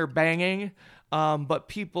pounding or banging. But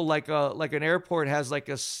people like an airport has like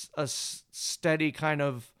a steady kind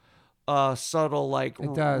of subtle like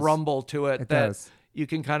It does. rumble to it, It that does. you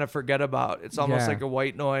can kind of forget about. It's almost Yeah. like a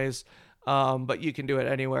white noise, but you can do it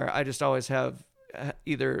anywhere. I just always have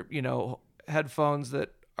either headphones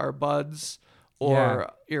that are buds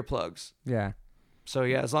or earplugs. Yeah. So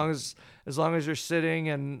yeah, as long as you're sitting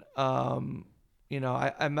and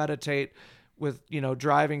I meditate with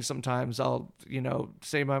driving. Sometimes I'll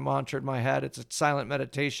say my mantra in my head. It's a silent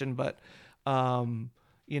meditation, but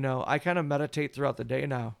I kind of meditate throughout the day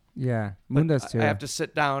now. Yeah. Moon does too. I have to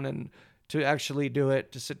sit down and to actually do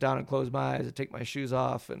it, to sit down and close my eyes and take my shoes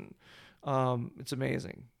off, and it's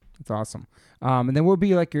amazing. It's awesome. And then what would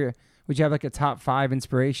be like would you have like a top 5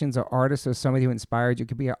 inspirations or artists or somebody who inspired you? It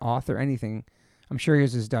could be an author, anything. I'm sure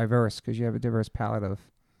yours is diverse because you have a diverse palette of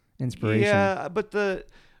inspiration. Yeah, but the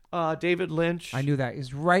David Lynch. I knew that.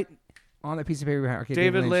 He's right on the piece of paper. Okay,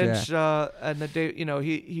 David Lynch, yeah. and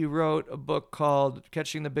he wrote a book called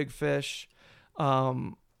Catching the Big Fish,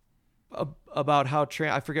 about how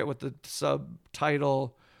I forget what the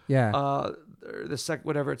subtitle. Yeah.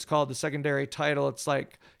 Whatever it's called, the secondary title. It's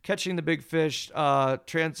like Catching the Big Fish,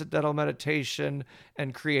 Transcendental Meditation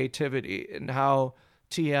and Creativity, and how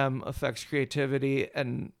TM affects creativity.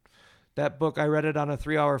 And that book, I read it on a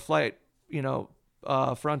 3-hour flight,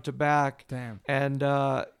 front to back. Damn. And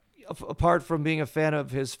apart from being a fan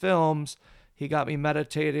of his films, he got me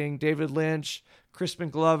meditating. David Lynch,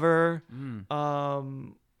 Crispin Glover.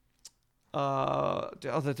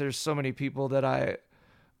 There's so many people that I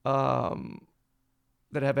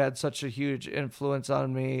that have had such a huge influence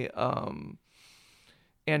on me.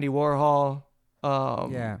 Andy Warhol.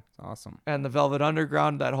 Yeah, awesome. And the Velvet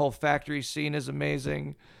Underground, that whole factory scene is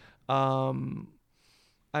amazing. I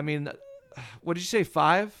mean, what did you say,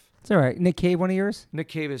 5? It's all right. Nick Cave, one of yours? Nick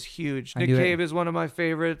Cave is huge. I Nick knew it. Cave is one of my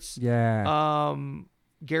favorites. Yeah.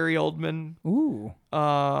 Gary Oldman. Ooh.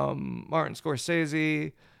 Martin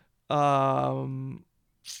Scorsese. A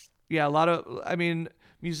lot of,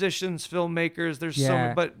 musicians, filmmakers. There's so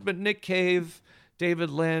many, but Nick Cave,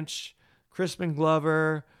 David Lynch, Crispin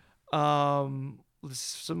Glover, some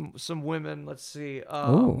women. Let's see.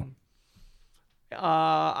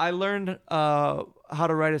 I learned how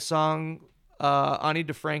to write a song. Ani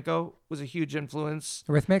DeFranco was a huge influence.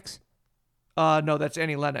 Eurythmics? No, that's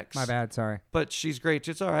Annie Lennox. My bad, sorry. But she's great.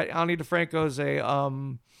 It's all right. Ani DeFranco is a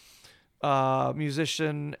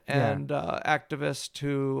musician and activist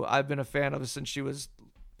who I've been a fan of since she was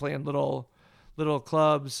playing little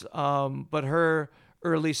clubs. But her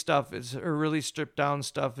early stuff her really stripped down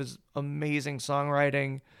stuff is amazing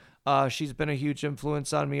songwriting. She's been a huge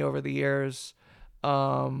influence on me over the years.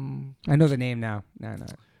 I know the name now. No.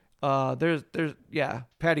 There's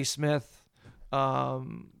Patti Smith.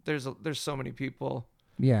 There's so many people.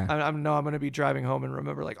 Yeah. I'm going to be driving home and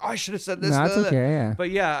remember like, oh, I should have said this. No, that's okay. Yeah. But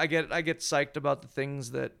yeah, I get psyched about the things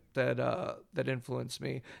that influence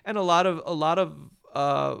me, and a lot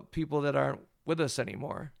of people that aren't with us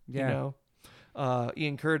anymore. Yeah.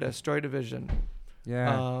 Ian Curtis, Joy Division.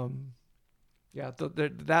 Yeah.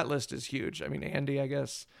 That list is huge. I mean, Andy, I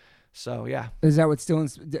guess. So yeah. Is that what still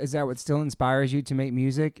inspires you to make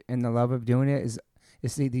music and the love of doing it?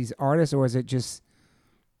 Is these artists, or is it just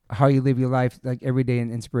how you live your life, like every day, and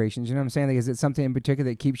inspirations? You know what I'm saying? Like, is it something in particular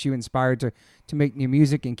that keeps you inspired to make new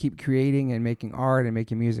music and keep creating and making art and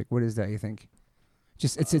making music? What is that, you think?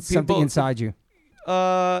 Just it's something inside you.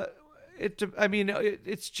 It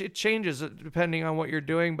changes depending on what you're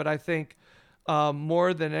doing, but I think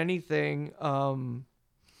more than anything,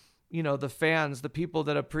 the fans, the people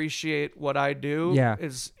that appreciate what I do,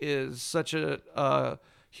 is such a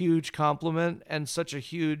huge compliment and such a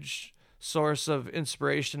huge source of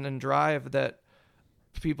inspiration and drive that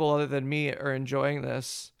people other than me are enjoying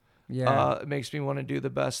this. It makes me want to do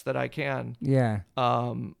the best that I can.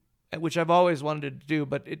 Which I've always wanted to do,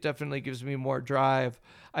 but it definitely gives me more drive.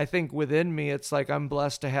 I think within me, it's like I'm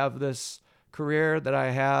blessed to have this career that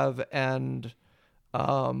I have, and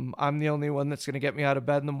I'm the only one that's going to get me out of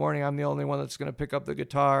bed in the morning. I'm the only one that's going to pick up the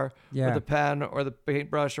guitar or the pen or the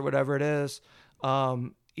paintbrush or whatever it is.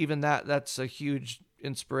 Even that's a huge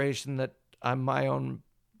inspiration that I'm my own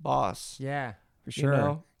boss. Yeah, for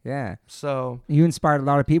sure. Yeah. So you inspired a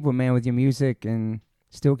lot of people, man, with your music, and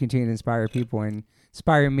still continue to inspire people and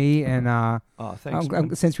inspire me. And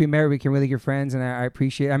thanks. Since we married, we can really good friends, and I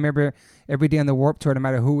appreciate it. I remember every day on the Warped Tour, no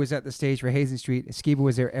matter who was at the stage for Hazen Street, Skiba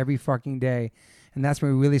was there every fucking day. And that's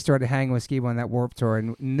when we really started hanging with Skiba on that Warped Tour.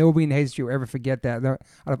 And nobody in Hazen Street will ever forget that. Out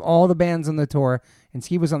of all the bands on the tour, and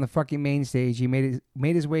Skiba was on the fucking main stage. He made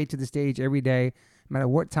his way to the stage every day, no matter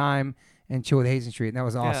what time, and chill with Hazen Street. And that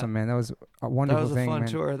was awesome, man. That was a wonderful thing, man. That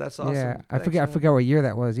was a fun tour. That's awesome. Yeah, I forgot what year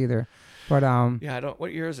that was either. But Yeah, I don't.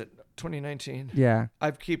 What year is it? 2019. yeah.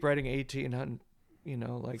 I keep writing 18 on,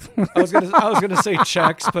 like I was gonna say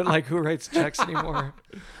checks, but like who writes checks anymore?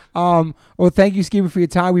 Well, thank you, Skeever, for your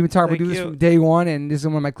time. We've been talking Thank about this you. from day one, and this is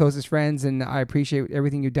one of my closest friends, and I appreciate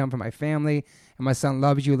everything you've done for my family. And my son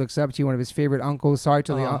loves you, looks up to you, one of his favorite uncles. Sorry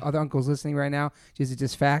to the other uncles listening right now.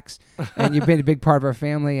 Just facts. And you've been a big part of our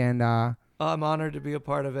family, and I'm honored to be a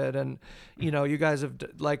part of it, and you guys have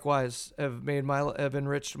likewise have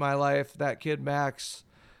enriched my life. That kid Max,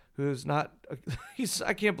 who's not,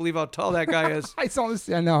 I can't believe how tall that guy is. I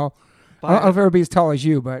know. I don't know if everybody's as tall as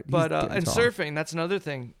you, but and tall. Surfing, that's another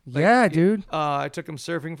thing. Like, yeah, dude. I took him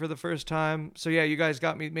surfing for the first time. So yeah, you guys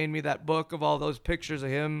made me that book of all those pictures of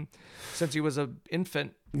him since he was an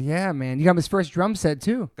infant. Yeah, man. You got him his first drum set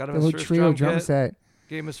too. Got him the his little first trio drum kit. set.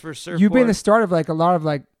 Gave him his first surfboard. You've been the start of like a lot of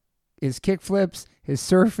like his kick flips, his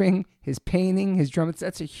surfing, his painting, his drum.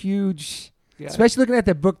 That's a huge, especially looking at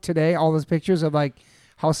the book today. All those pictures of like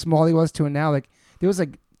how small he was to now. Like there was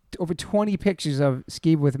like over 20 pictures of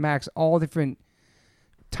Skeever with Max, all different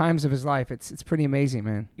times of his life. It's pretty amazing,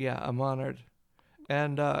 man. Yeah, I'm honored.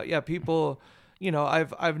 And people,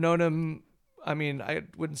 I've known him. I mean, I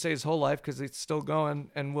wouldn't say his whole life because he's still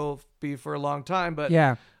going and will be for a long time. But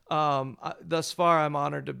yeah, thus far, I'm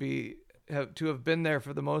honored to have been there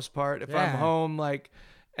for the most part. If I'm home,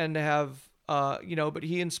 and to have, but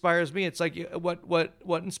he inspires me. It's like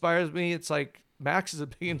what inspires me. It's like Max is a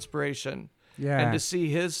big inspiration. Yeah, and to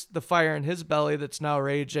see the fire in his belly that's now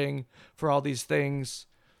raging for all these things.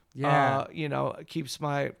 Yeah, keeps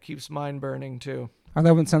mine burning too. I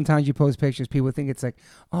love when sometimes you post pictures, people think it's like,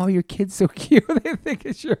 oh, your kid's so cute. They think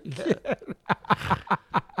it's your kid.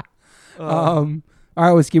 All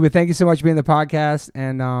right, well, Skeever, thank you so much for being on the podcast.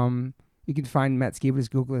 And you can find Matt Skeever,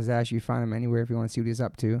 just Google his ass. You find him anywhere if you want to see what he's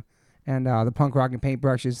up to. And the punk rock and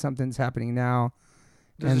paintbrushes, something's happening now.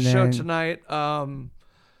 There's a show tonight.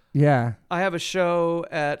 Yeah. I have a show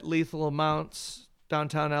at Lethal Amounts,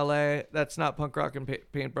 downtown LA. That's not punk rock and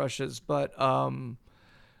paintbrushes, but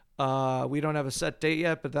we don't have a set date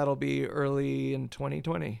yet, but that'll be early in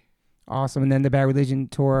 2020. Awesome. And then the Bad Religion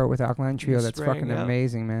tour with Alkaline Trio. That's spring, fucking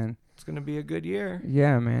amazing, man. It's going to be a good year.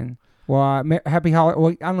 Yeah, man. Well, happy holiday.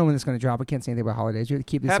 Well, I don't know when it's going to drop. I can't say anything about holidays. You have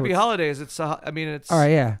to keep this. Happy holidays. It's all right.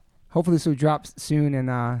 Yeah. Hopefully this will drop soon.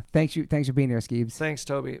 And thanks for being there, Skeebs. Thanks,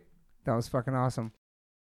 Toby. That was fucking awesome.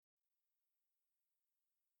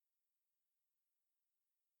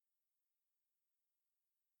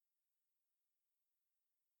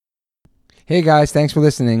 Hey guys, thanks for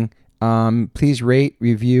listening. Please rate,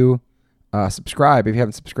 review, subscribe. If you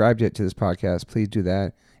haven't subscribed yet to this podcast, please do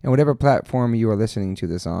that. And whatever platform you are listening to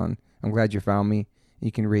this on, I'm glad you found me.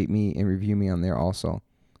 You can rate me and review me on there also.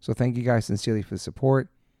 So thank you guys sincerely for the support.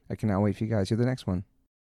 I cannot wait for you guys to hear the next one.